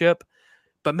 championship.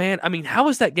 But, man, I mean, how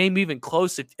is that game even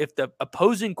close if the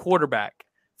opposing quarterback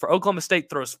for Oklahoma State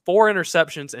throws 4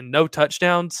 interceptions and no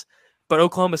touchdowns, but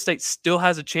Oklahoma State still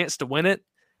has a chance to win it?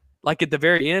 Like at the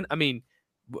very end, I mean,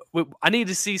 I need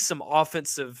to see some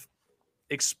offensive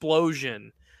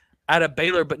explosion out of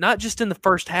Baylor, but not just in the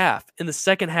first half, in the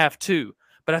second half too.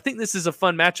 But I think this is a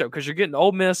fun matchup because you're getting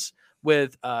Ole Miss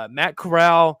with Matt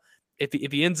Corral.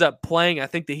 If he ends up playing, I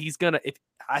think that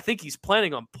I think he's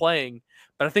planning on playing,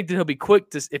 but I think that he'll be quick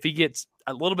to, if he gets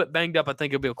a little bit banged up, I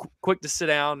think he'll be quick to sit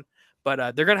down.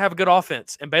 But they're going to have a good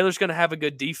offense, and Baylor's going to have a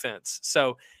good defense.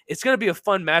 So it's going to be a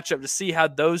fun matchup to see how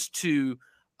those two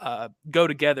go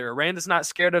together. Aranda's not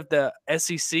scared of the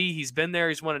SEC. He's been there.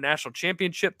 He's won a national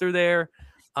championship through there.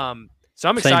 So I'm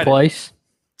excited. Same place?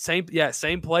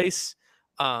 Same place.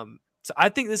 So I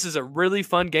think this is a really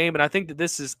fun game, and I think that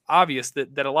this is obvious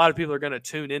that a lot of people are going to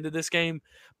tune into this game.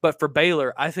 But for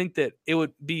Baylor, I think that it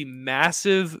would be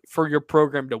massive for your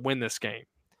program to win this game.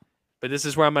 But this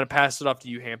is where I'm going to pass it off to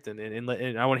you, Hampton,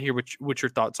 and I want to hear what your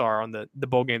thoughts are on the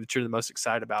bowl game that you're the most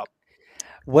excited about.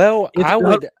 Well, I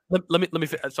would let me.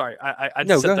 Sorry, I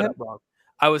No, set go that ahead. up wrong.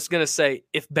 I was going to say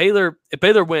if Baylor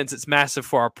wins, it's massive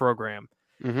for our program.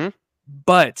 Mm-hmm.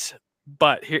 But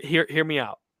hear me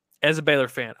out. As a Baylor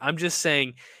fan, I'm just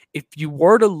saying if you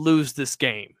were to lose this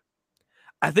game,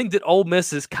 I think that Ole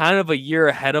Miss is kind of a year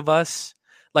ahead of us.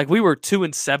 Like we were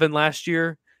 2-7 last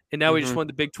year, and now we just won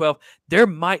the Big 12. There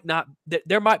might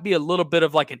be a little bit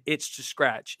of like an itch to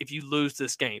scratch if you lose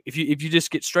this game. If you just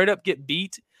get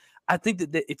beat, I think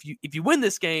that if you win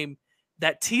this game,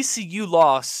 that TCU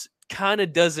loss kind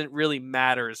of doesn't really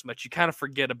matter as much. You kind of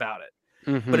forget about it.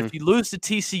 Mm-hmm. But if you lose to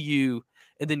TCU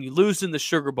and then you lose in the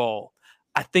Sugar Bowl,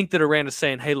 I think that Aranda's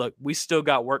saying, hey, look, we still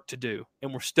got work to do,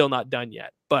 and we're still not done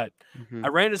yet. But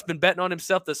Aranda's been betting on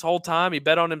himself this whole time. He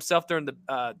bet on himself during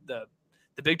the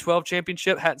Big 12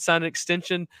 championship, hadn't signed an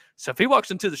extension. So if he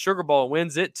walks into the Sugar Bowl and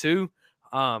wins it too,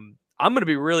 I'm going to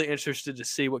be really interested to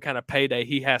see what kind of payday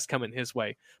he has coming his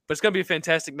way. But it's going to be a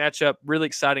fantastic matchup, really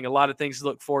exciting, a lot of things to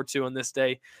look forward to on this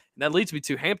day. And that leads me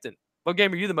to Hampton. What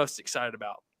game are you the most excited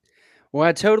about? Well,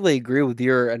 I totally agree with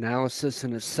your analysis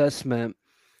and assessment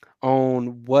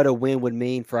on what a win would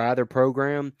mean for either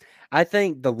program. I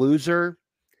think the loser,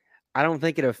 I don't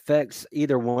think it affects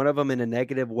either one of them in a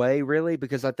negative way, really,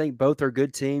 because I think both are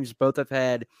good teams. Both have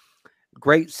had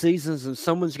great seasons, and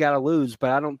someone's got to lose,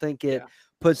 but I don't think it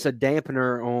puts a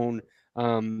dampener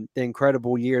on the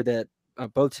incredible year that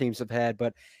both teams have had.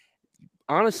 But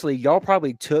honestly, y'all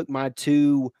probably took my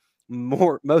two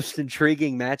most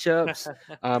intriguing matchups.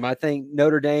 I think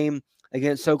Notre Dame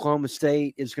against Oklahoma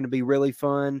State is going to be really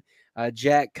fun.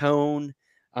 Jack Cohn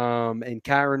and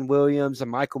Kyron Williams and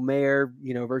Michael Mayer,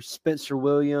 versus Spencer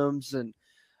Williams and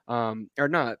or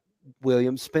not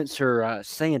Williams, Spencer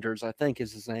Sanders, I think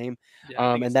is his name.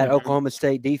 And that Oklahoma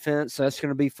State defense, so that's going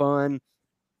to be fun.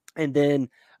 And then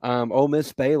Ole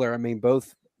Miss Baylor. I mean,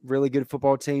 both really good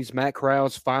football teams. Matt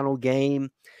Corral's final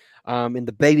game in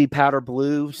the baby powder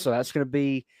blue, so that's going to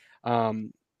be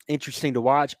interesting to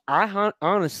watch.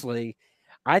 Honestly,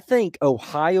 I think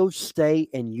Ohio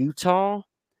State and Utah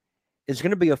is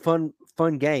going to be a fun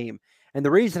game. And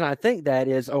the reason I think that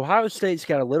is Ohio State's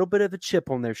got a little bit of a chip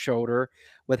on their shoulder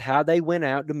with how they went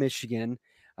out to Michigan.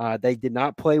 They did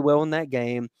not play well in that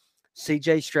game.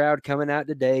 CJ Stroud coming out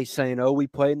today saying, we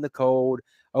played in the cold.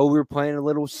 We were playing a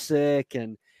little sick,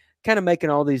 and kind of making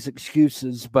all these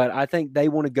excuses. But I think they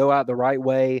want to go out the right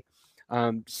way.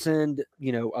 Send,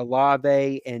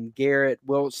 Olave and Garrett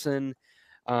Wilson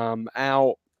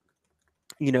out,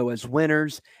 as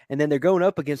winners. And then they're going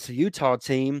up against the Utah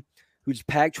team who's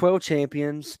Pac-12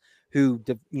 champions, who,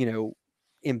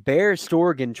 embarrassed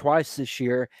Oregon twice this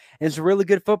year. And it's a really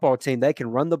good football team. They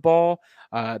can run the ball.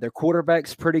 Their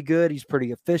quarterback's pretty good. He's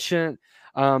pretty efficient.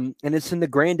 And it's in the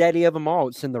granddaddy of them all.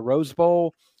 It's in the Rose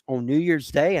Bowl on New Year's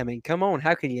Day. I mean, come on.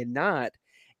 How can you not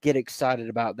get excited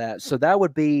about that? So that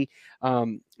would be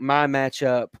my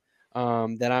matchup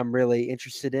that I'm really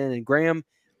interested in. And Graham,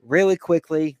 really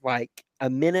quickly, like a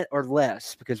minute or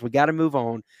less, because we got to move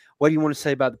on. What do you want to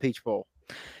say about the Peach Bowl?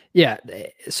 Yeah.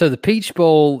 So the Peach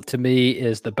Bowl to me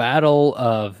is the battle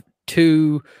of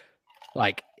two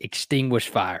like extinguished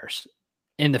fires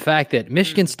in the fact that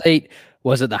Michigan State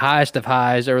was at the highest of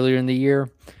highs earlier in the year,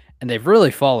 and they've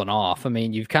really fallen off. I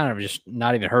mean, you've kind of just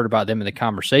not even heard about them in the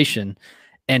conversation.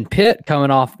 And Pitt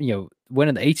coming off,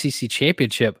 winning the ACC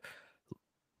championship,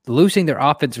 losing their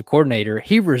offensive coordinator,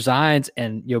 he resigns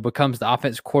and becomes the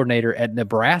offensive coordinator at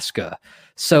Nebraska.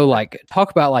 So like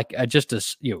talk about like just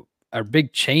a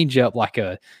big change up, like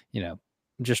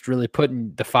just really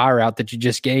putting the fire out that you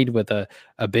just gained with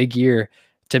a big year.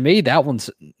 To me, that one's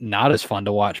not as fun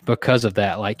to watch because of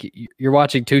that. Like you're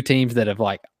watching two teams that have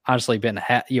like honestly been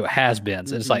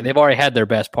has-beens. It's like they've already had their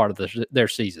best part of their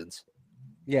seasons.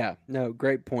 Yeah, no,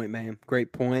 great point, man.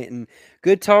 Great point. And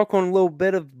good talk on a little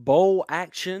bit of bowl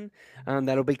action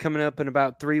that'll be coming up in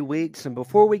about 3 weeks. And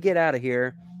before we get out of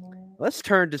here, let's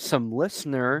turn to some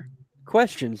listener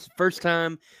questions. First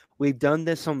time we've done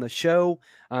this on the show.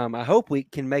 I hope we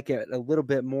can make it a little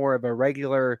bit more of a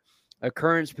regular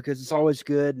occurrence because it's always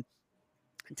good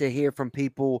to hear from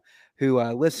people who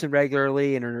listen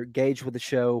regularly and are engaged with the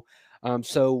show.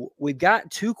 So we've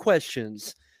got 2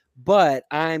 questions, but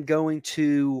I'm going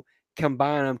to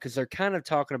combine them because they're kind of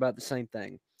talking about the same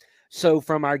thing. So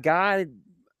from our guy,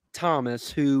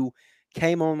 Thomas, who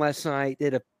came on last night,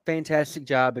 did a fantastic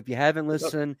job. If you haven't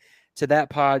listened to that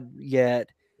pod yet,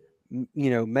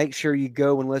 make sure you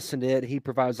go and listen to it. He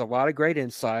provides a lot of great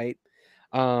insight.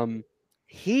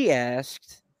 He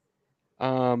asked,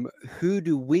 who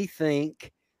do we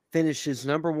think finishes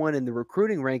number 1 in the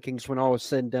recruiting rankings when all is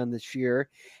said and done this year?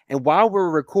 And while we're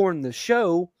recording the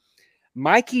show,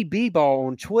 Mikey B-Ball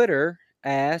on Twitter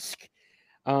asked,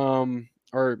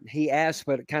 or he asked,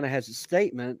 but it kind of has a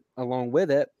statement along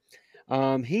with it.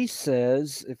 He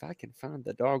says, if I can find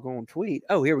the doggone tweet.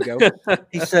 Oh, here we go.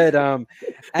 He said,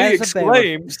 he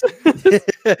exclaims.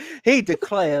 He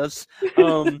declares,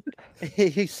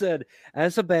 he said,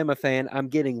 as a Bama fan, I'm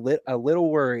getting a little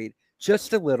worried,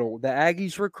 just a little. The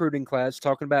Aggies recruiting class,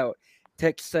 talking about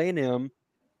Texas A&M,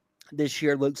 this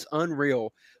year looks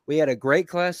unreal. We had a great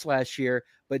class last year,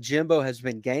 but Jimbo has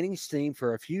been gaining steam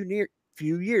for a few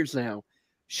years now.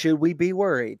 Should we be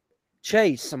worried?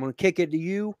 Chase, I'm going to kick it to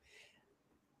you.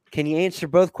 Can you answer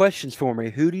both questions for me?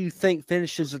 Who do you think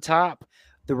finishes atop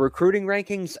the recruiting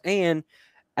rankings? And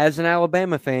as an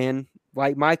Alabama fan,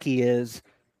 like Mikey is,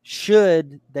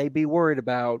 should they be worried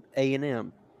about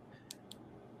A&M?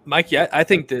 Mikey, I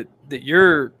think that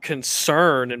your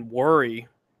concern and worry,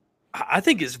 I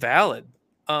think is valid.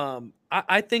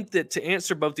 I think that to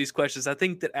answer both these questions, I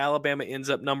think that Alabama ends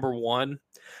up number 1.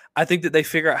 I think that they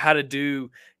figure out how to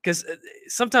do, because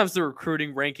sometimes the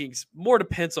recruiting rankings more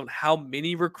depends on how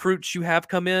many recruits you have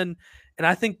come in. And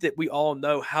I think that we all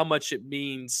know how much it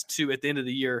means to, at the end of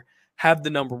the year, have the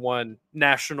number 1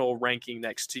 national ranking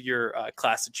next to your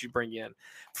class that you bring in.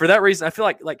 For that reason, I feel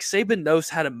like Saban knows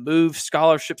how to move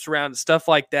scholarships around and stuff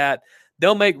like that.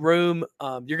 They'll make room.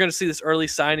 You're going to see this early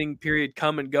signing period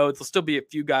come and go. There'll still be a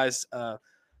few guys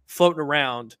floating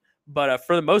around. But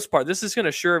for the most part, this is going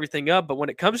to shore everything up. But when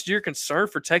it comes to your concern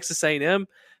for Texas A&M,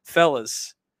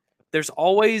 fellas, there's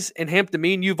always, and Hampton,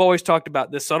 me and you've always talked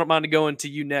about this, so I don't mind going to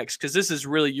you next because this is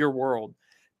really your world.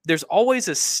 There's always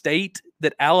a state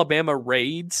that Alabama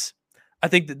raids. I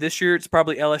think that this year it's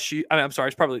probably LSU.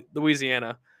 It's probably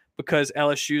Louisiana because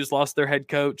LSU's lost their head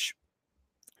coach.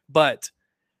 But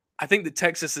I think that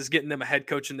Texas is getting them a head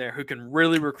coach in there who can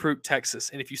really recruit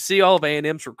Texas. And if you see all of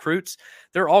A&M's recruits,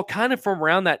 they're all kind of from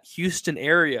around that Houston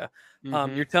area.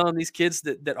 Mm-hmm. You're telling these kids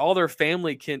that all their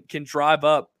family can drive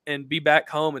up and be back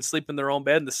home and sleep in their own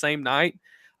bed in the same night.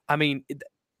 I mean,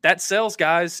 that sells,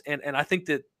 guys. And I think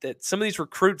that some of these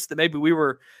recruits that maybe we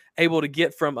were able to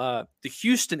get from the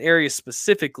Houston area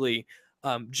specifically,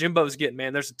 Jimbo's getting,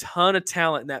 man, there's a ton of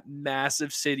talent in that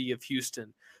massive city of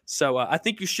Houston. So I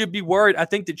think you should be worried. I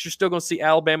think that you're still going to see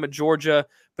Alabama, Georgia,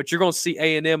 but you're going to see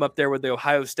A&M up there with the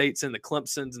Ohio States and the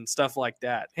Clemsons and stuff like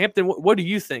that. Hampton, what do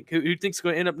you think? Who do you think is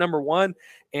going to end up number 1?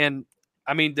 And,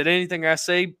 I mean, did anything I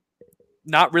say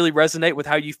not really resonate with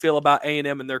how you feel about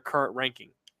A&M and their current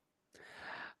ranking?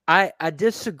 I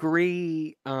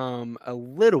disagree a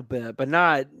little bit, but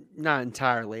not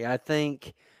entirely. I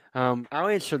think I'll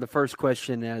answer the first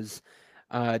question as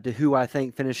to who I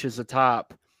think finishes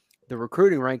atop the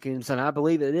recruiting rankings, and I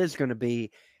believe it is going to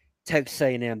be Texas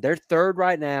A&M. They're 3rd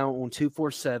right now on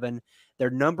 247. They're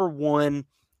number 1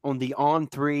 on the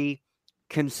On3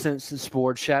 consensus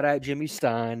board. Shout out Jimmy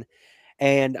Stein.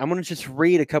 And I'm going to just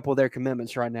read a couple of their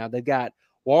commitments right now. They've got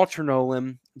Walter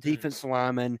Nolan, defensive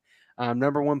lineman,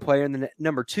 number 1 player in the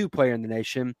number 2 player in the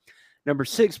nation, number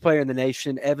 6 player in the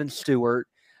nation, Evan Stewart,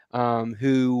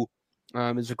 who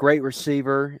is a great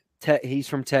receiver. He's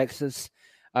from Texas.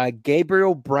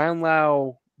 Gabriel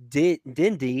Brownlow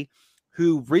Dindy,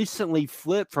 who recently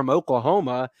flipped from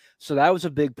Oklahoma, so that was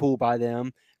a big pull by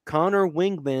them. Connor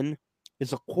Wingman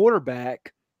is a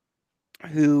quarterback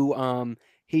who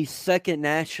he's second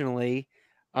nationally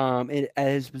at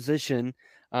his position.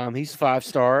 He's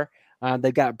 5-star.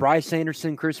 They've got Bryce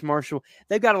Anderson, Chris Marshall.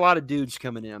 They've got a lot of dudes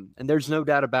coming in, and there's no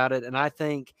doubt about it. And I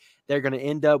think they're going to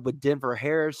end up with Denver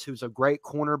Harris, who's a great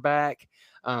cornerback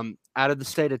out of the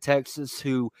state of Texas,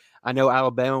 who I know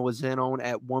Alabama was in on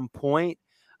at one point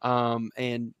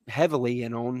and heavily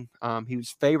in on. He was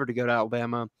favored to go to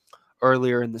Alabama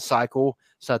earlier in the cycle,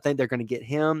 so I think they're going to get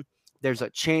him. There's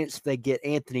a chance they get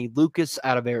Anthony Lucas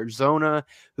out of Arizona,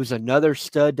 who's another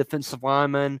stud defensive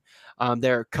lineman.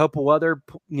 There are a couple other,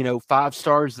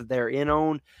 5-stars that they're in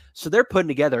on. So they're putting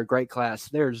together a great class.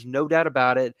 There's no doubt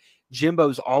about it.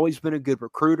 Jimbo's always been a good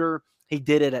recruiter. He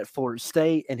did it at Florida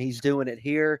State, and he's doing it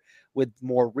here with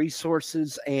more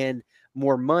resources and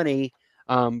more money,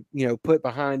 put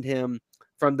behind him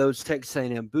from those Texas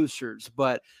A&M boosters.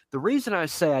 But the reason I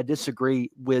say I disagree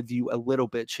with you a little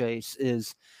bit, Chase,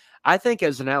 is I think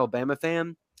as an Alabama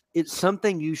fan, it's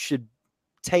something you should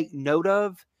take note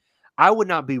of. I would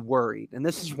not be worried, and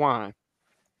this is why.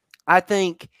 I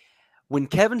think when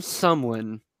Kevin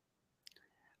Sumlin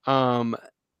was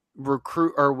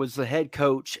the head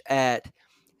coach at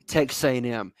Texas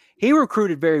A&M, he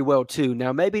recruited very well too.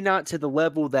 Now, maybe not to the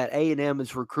level that A&M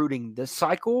is recruiting this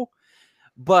cycle,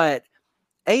 but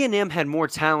A&M had more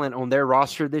talent on their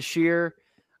roster this year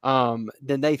than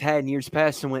they've had in years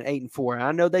past and went 8-4.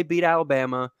 I know they beat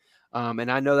Alabama,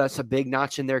 and I know that's a big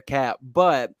notch in their cap.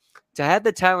 But to have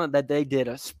the talent that they did,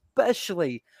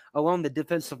 especially along the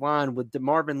defensive line with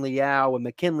DeMarvin Leal and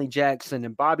McKinley Jackson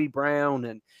and Bobby Brown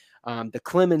and the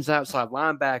Clemens outside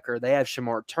linebacker, they have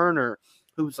Shamar Turner,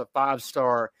 who's a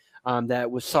 5-star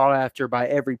that was sought after by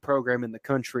every program in the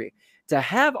country. To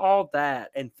have all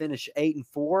that and finish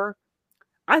 8-4,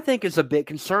 I think is a bit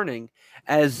concerning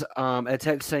as a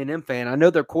Texas A&M fan. I know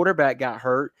their quarterback got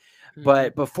hurt,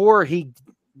 but before he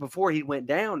went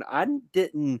down, I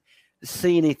didn't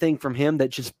see anything from him that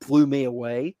just blew me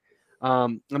away.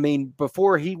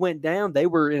 Before he went down, they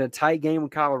were in a tight game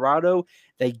with Colorado.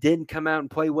 They didn't come out and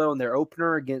play well in their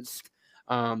opener against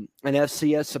an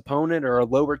FCS opponent or a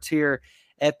lower tier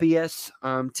FBS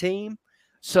team.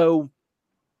 So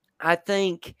I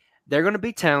think they're going to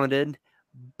be talented,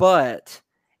 but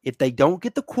if they don't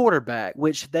get the quarterback,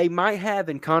 which they might have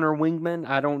in Connor Wingman,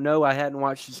 I don't know. I hadn't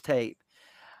watched his tape.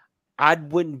 I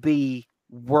wouldn't be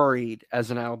worried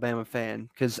as an Alabama fan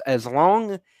because as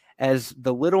long as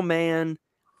the little man,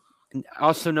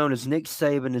 also known as Nick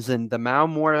Saban, is in the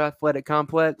Malmore Athletic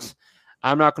Complex,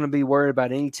 I'm not going to be worried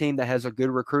about any team that has a good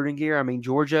recruiting year. I mean,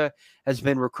 Georgia has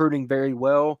been recruiting very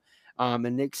well,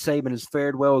 and Nick Saban has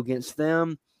fared well against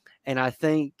them. And I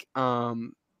think,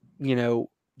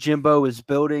 Jimbo is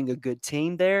building a good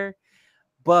team there,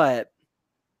 but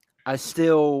I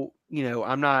still,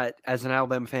 I'm not, as an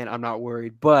Alabama fan, I'm not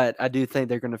worried, but I do think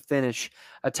they're going to finish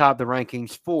atop the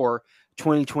rankings for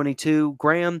 2022.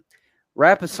 Graham,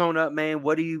 wrap us on up, man.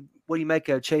 What do you make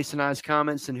of Chase and I's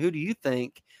comments, and who do you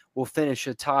think will finish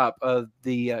atop of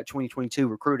the 2022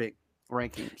 recruiting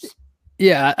rankings?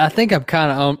 Yeah, I think I'm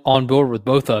kind of on board with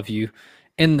both of you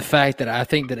in the fact that I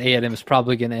think that A&M is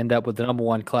probably going to end up with the number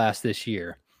one class this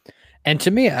year. And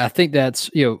to me, I think that's,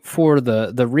 for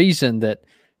the reason that,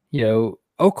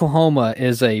 Oklahoma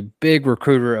is a big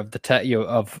recruiter of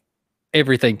of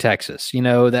everything Texas,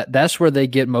 that's where they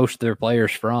get most of their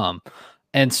players from.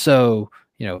 And so,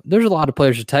 there's a lot of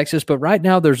players in Texas, but right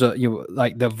now there's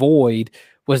like the void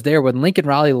was there when Lincoln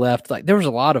Riley left. Like there was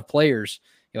a lot of players,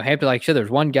 Hampton, like there's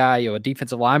one guy, a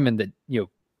defensive lineman that,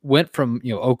 went from,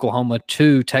 Oklahoma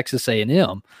to Texas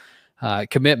A&M.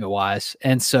 Commitment wise.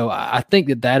 And so I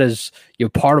think that is,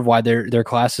 part of why their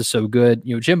class is so good.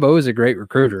 Jimbo is a great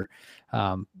recruiter.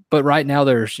 But right now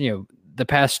there's, the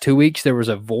past 2 weeks, there was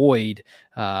a void,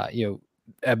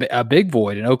 a big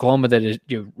void in Oklahoma that is,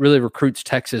 really recruits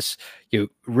Texas,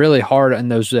 really hard on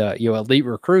those, elite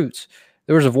recruits.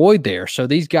 There was a void there. So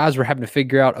these guys were having to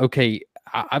figure out, okay,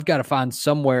 I've got to find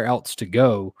somewhere else to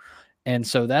go. And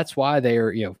so that's why they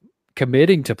are,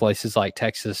 committing to places like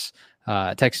Texas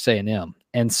A&M.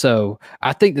 And so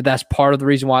I think that that's part of the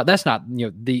reason why. That's not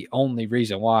the only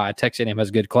reason why Texas A&M has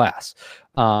a good class.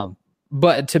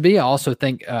 But to me, I also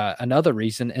think another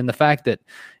reason in the fact that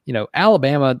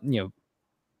Alabama,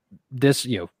 this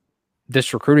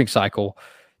recruiting cycle,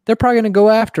 they're probably going to go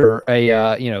after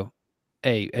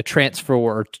a transfer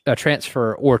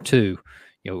or two,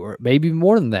 or maybe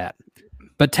more than that.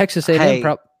 But Texas A&M,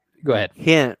 go ahead.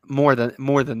 Hint more than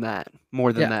that.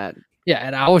 More than that. Yeah,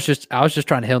 and I was just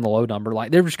trying to hit on the low number.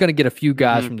 Like they're just going to get a few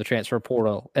guys from the transfer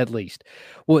portal at least.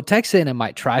 Well, Texas A&M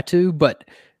might try to, but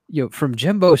from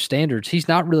Jimbo's standards, he's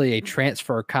not really a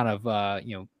transfer kind of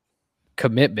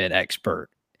commitment expert.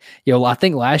 I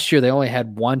think last year they only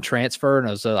had one transfer, and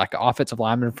it was like an offensive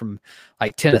lineman from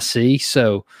like Tennessee.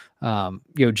 So,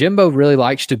 Jimbo really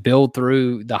likes to build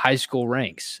through the high school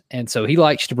ranks, and so he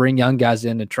likes to bring young guys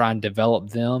in and try and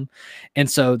develop them, and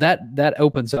so that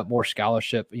opens up more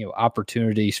scholarship,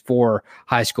 opportunities for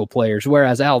high school players.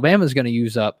 Whereas Alabama is going to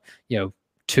use up,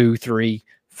 2, 3,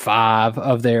 5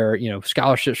 of their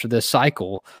scholarships for this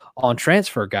cycle on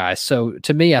transfer guys. So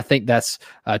to me, I think that's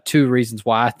 2 reasons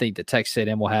why I think that Texas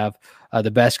A&M will have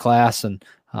the best class. And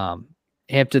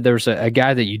Hampton, there's a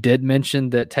guy that you did mention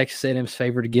that Texas A&M's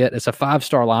favored to get. It's a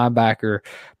 5-star linebacker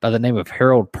by the name of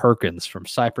Harold Perkins from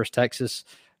Cypress, Texas.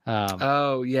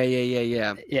 Yeah.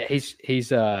 Yeah,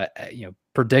 he's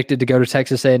predicted to go to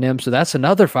Texas A&M, so that's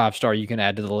another 5-star you can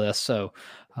add to the list. So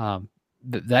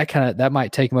that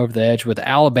might take him over the edge with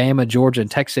Alabama, Georgia,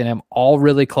 and Texas A&M all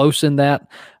really close in that.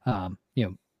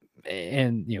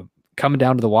 Coming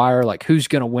down to the wire, like who's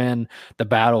going to win the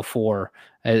battle for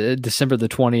December the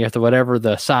 20th or whatever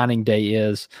the signing day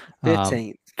is.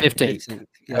 15th. 15th.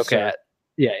 Yes, okay. Sir.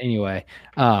 Yeah. Anyway,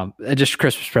 just a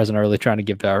Christmas present early, trying to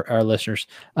give to our listeners.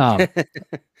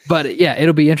 But yeah,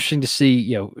 it'll be interesting to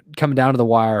see, coming down to the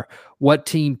wire, what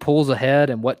team pulls ahead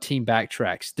and what team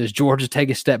backtracks. Does Georgia take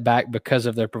a step back because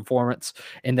of their performance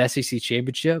in the SEC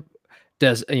championship?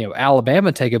 Does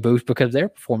Alabama take a boost because of their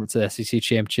performance in the SEC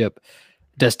championship?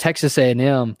 Does Texas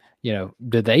A&M,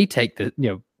 do they take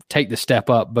the step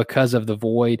up because of the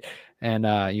void and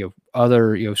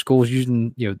other schools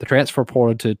using the transfer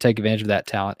portal to take advantage of that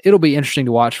talent? It'll be interesting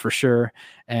to watch for sure.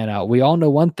 And we all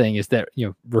know one thing is that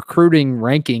recruiting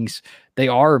rankings, they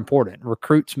are important.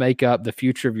 Recruits make up the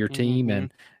future of your team,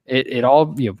 and it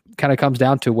all kind of comes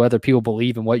down to whether people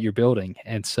believe in what you're building.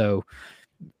 And so,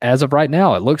 as of right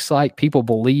now, it looks like people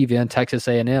believe in Texas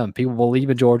A&M, people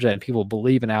believe in Georgia, and people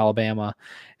believe in Alabama,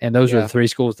 and those are the 3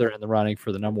 schools that are in the running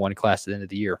for the number 1 class at the end of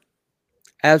the year.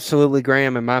 Absolutely,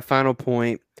 Graham. And my final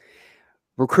point,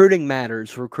 recruiting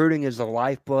matters. Recruiting is the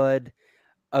lifeblood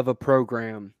of a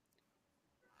program.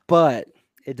 But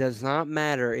it does not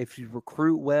matter if you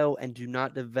recruit well and do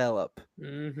not develop.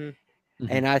 And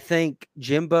I think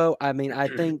Jimbo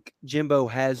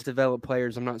has developed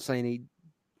players. I'm not saying he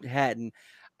hadn't.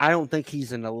 I don't think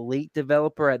he's an elite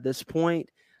developer at this point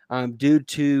due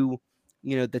to,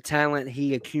 the talent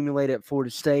he accumulated at Florida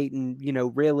State and,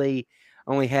 really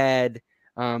only had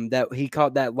that he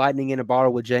caught that lightning in a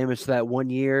bottle with Jameis that 1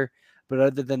 year. But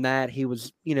other than that, he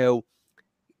was,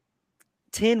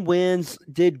 10 wins,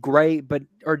 did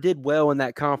well in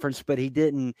that conference, but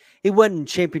he wasn't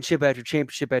championship after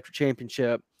championship after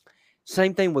championship.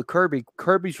 Same thing with Kirby.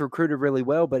 Kirby's recruited really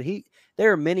well, but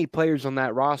there are many players on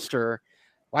that roster,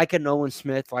 like a Nolan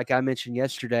Smith, like I mentioned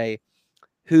yesterday,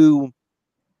 who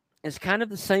is kind of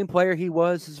the same player he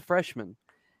was as a freshman.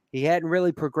 He hadn't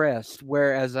really progressed,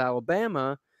 whereas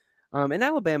Alabama, and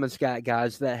Alabama's got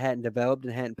guys that hadn't developed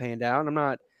and hadn't panned out. I'm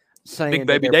not saying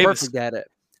that they're perfect at it.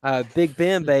 Big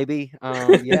Ben, baby.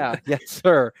 Yeah, yes,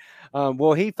 sir.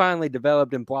 Well, he finally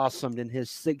developed and blossomed in his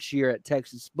 6th year at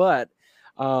Texas. But,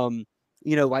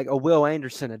 like a Will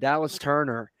Anderson, a Dallas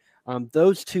Turner,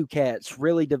 those 2 cats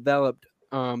really developed.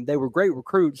 They were great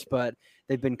recruits, but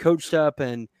they've been coached up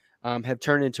and have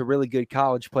turned into really good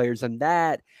college players. And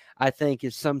that, I think,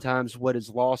 is sometimes what is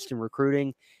lost in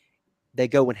recruiting. They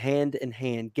go hand in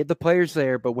hand. Get the players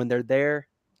there, but when they're there,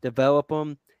 develop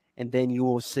them, and then you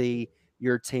will see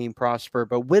your team prosper.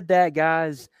 But with that,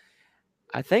 guys,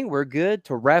 I think we're good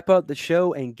to wrap up the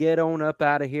show and get on up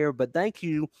out of here. But thank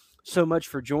you so much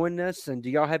for joining us. And do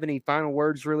y'all have any final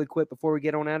words really quick before we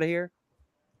get on out of here?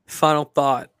 Final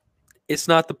thought. It's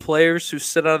not the players who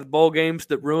sit out of the bowl games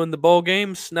that ruin the bowl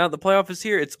games. Now the playoff is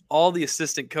here. It's all the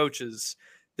assistant coaches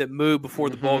that move before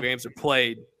the bowl games are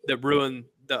played that ruin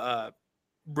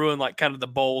like kind of the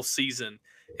bowl season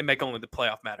and make only the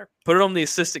playoff matter. Put it on the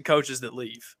assistant coaches that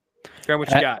leave. Graham, what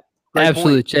you got? Great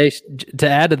Absolutely, point. Chase. To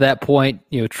add to that point,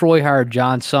 Troy hired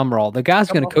John Summerall. The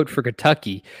guy's going to coach for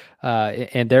Kentucky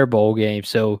in their bowl game.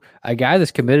 So a guy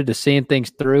that's committed to seeing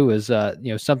things through is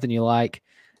something you like.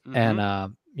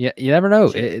 And you never know.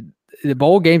 The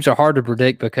bowl games are hard to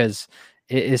predict because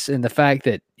it's in the fact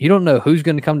that you don't know who's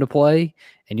going to come to play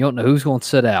and you don't know who's going to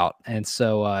sit out. And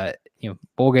so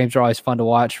bowl games are always fun to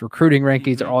watch. Recruiting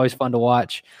rankings are always fun to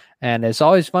watch, and it's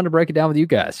always fun to break it down with you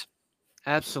guys.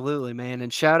 Absolutely, man.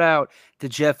 And shout out to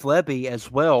Jeff Lebby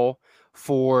as well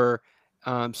for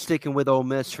sticking with Ole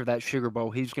Miss for that Sugar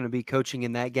Bowl. He's going to be coaching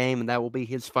in that game, and that will be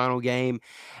his final game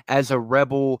as a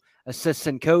Rebel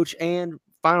assistant coach. And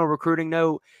final recruiting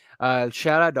note,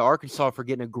 shout out to Arkansas for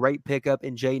getting a great pickup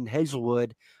in Jaden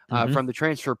Hazelwood from the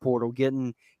transfer portal,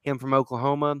 getting him from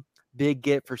Oklahoma. Big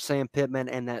get for Sam Pittman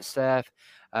and that staff.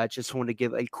 Just wanted to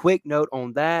give a quick note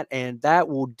on that, and that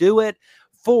will do it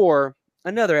for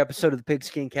another episode of the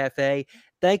Pigskin Cafe.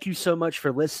 Thank you so much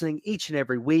for listening each and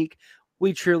every week.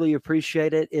 We truly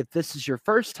appreciate it. If this is your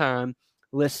first time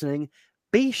listening,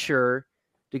 be sure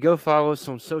to go follow us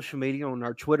on social media, on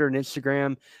our Twitter and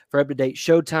Instagram for up-to-date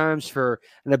show times, for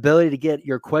an ability to get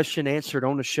your question answered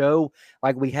on the show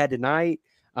like we had tonight.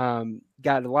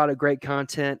 Got a lot of great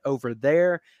content over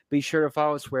there. Be sure to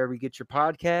follow us wherever you get your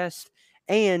podcast.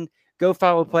 And go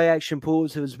follow Play Action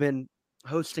Pools, who's been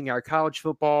hosting our college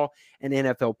football and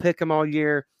NFL Pick'em all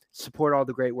year. Support all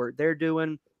the great work they're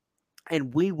doing.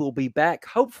 And we will be back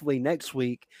hopefully next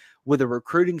week with a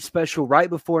recruiting special right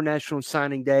before National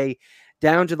Signing Day,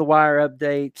 down to the wire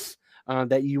updates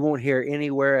that you won't hear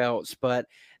anywhere else. But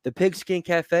the Pigskin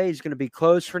Cafe is going to be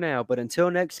closed for now. But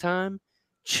until next time,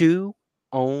 chew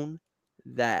on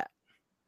that.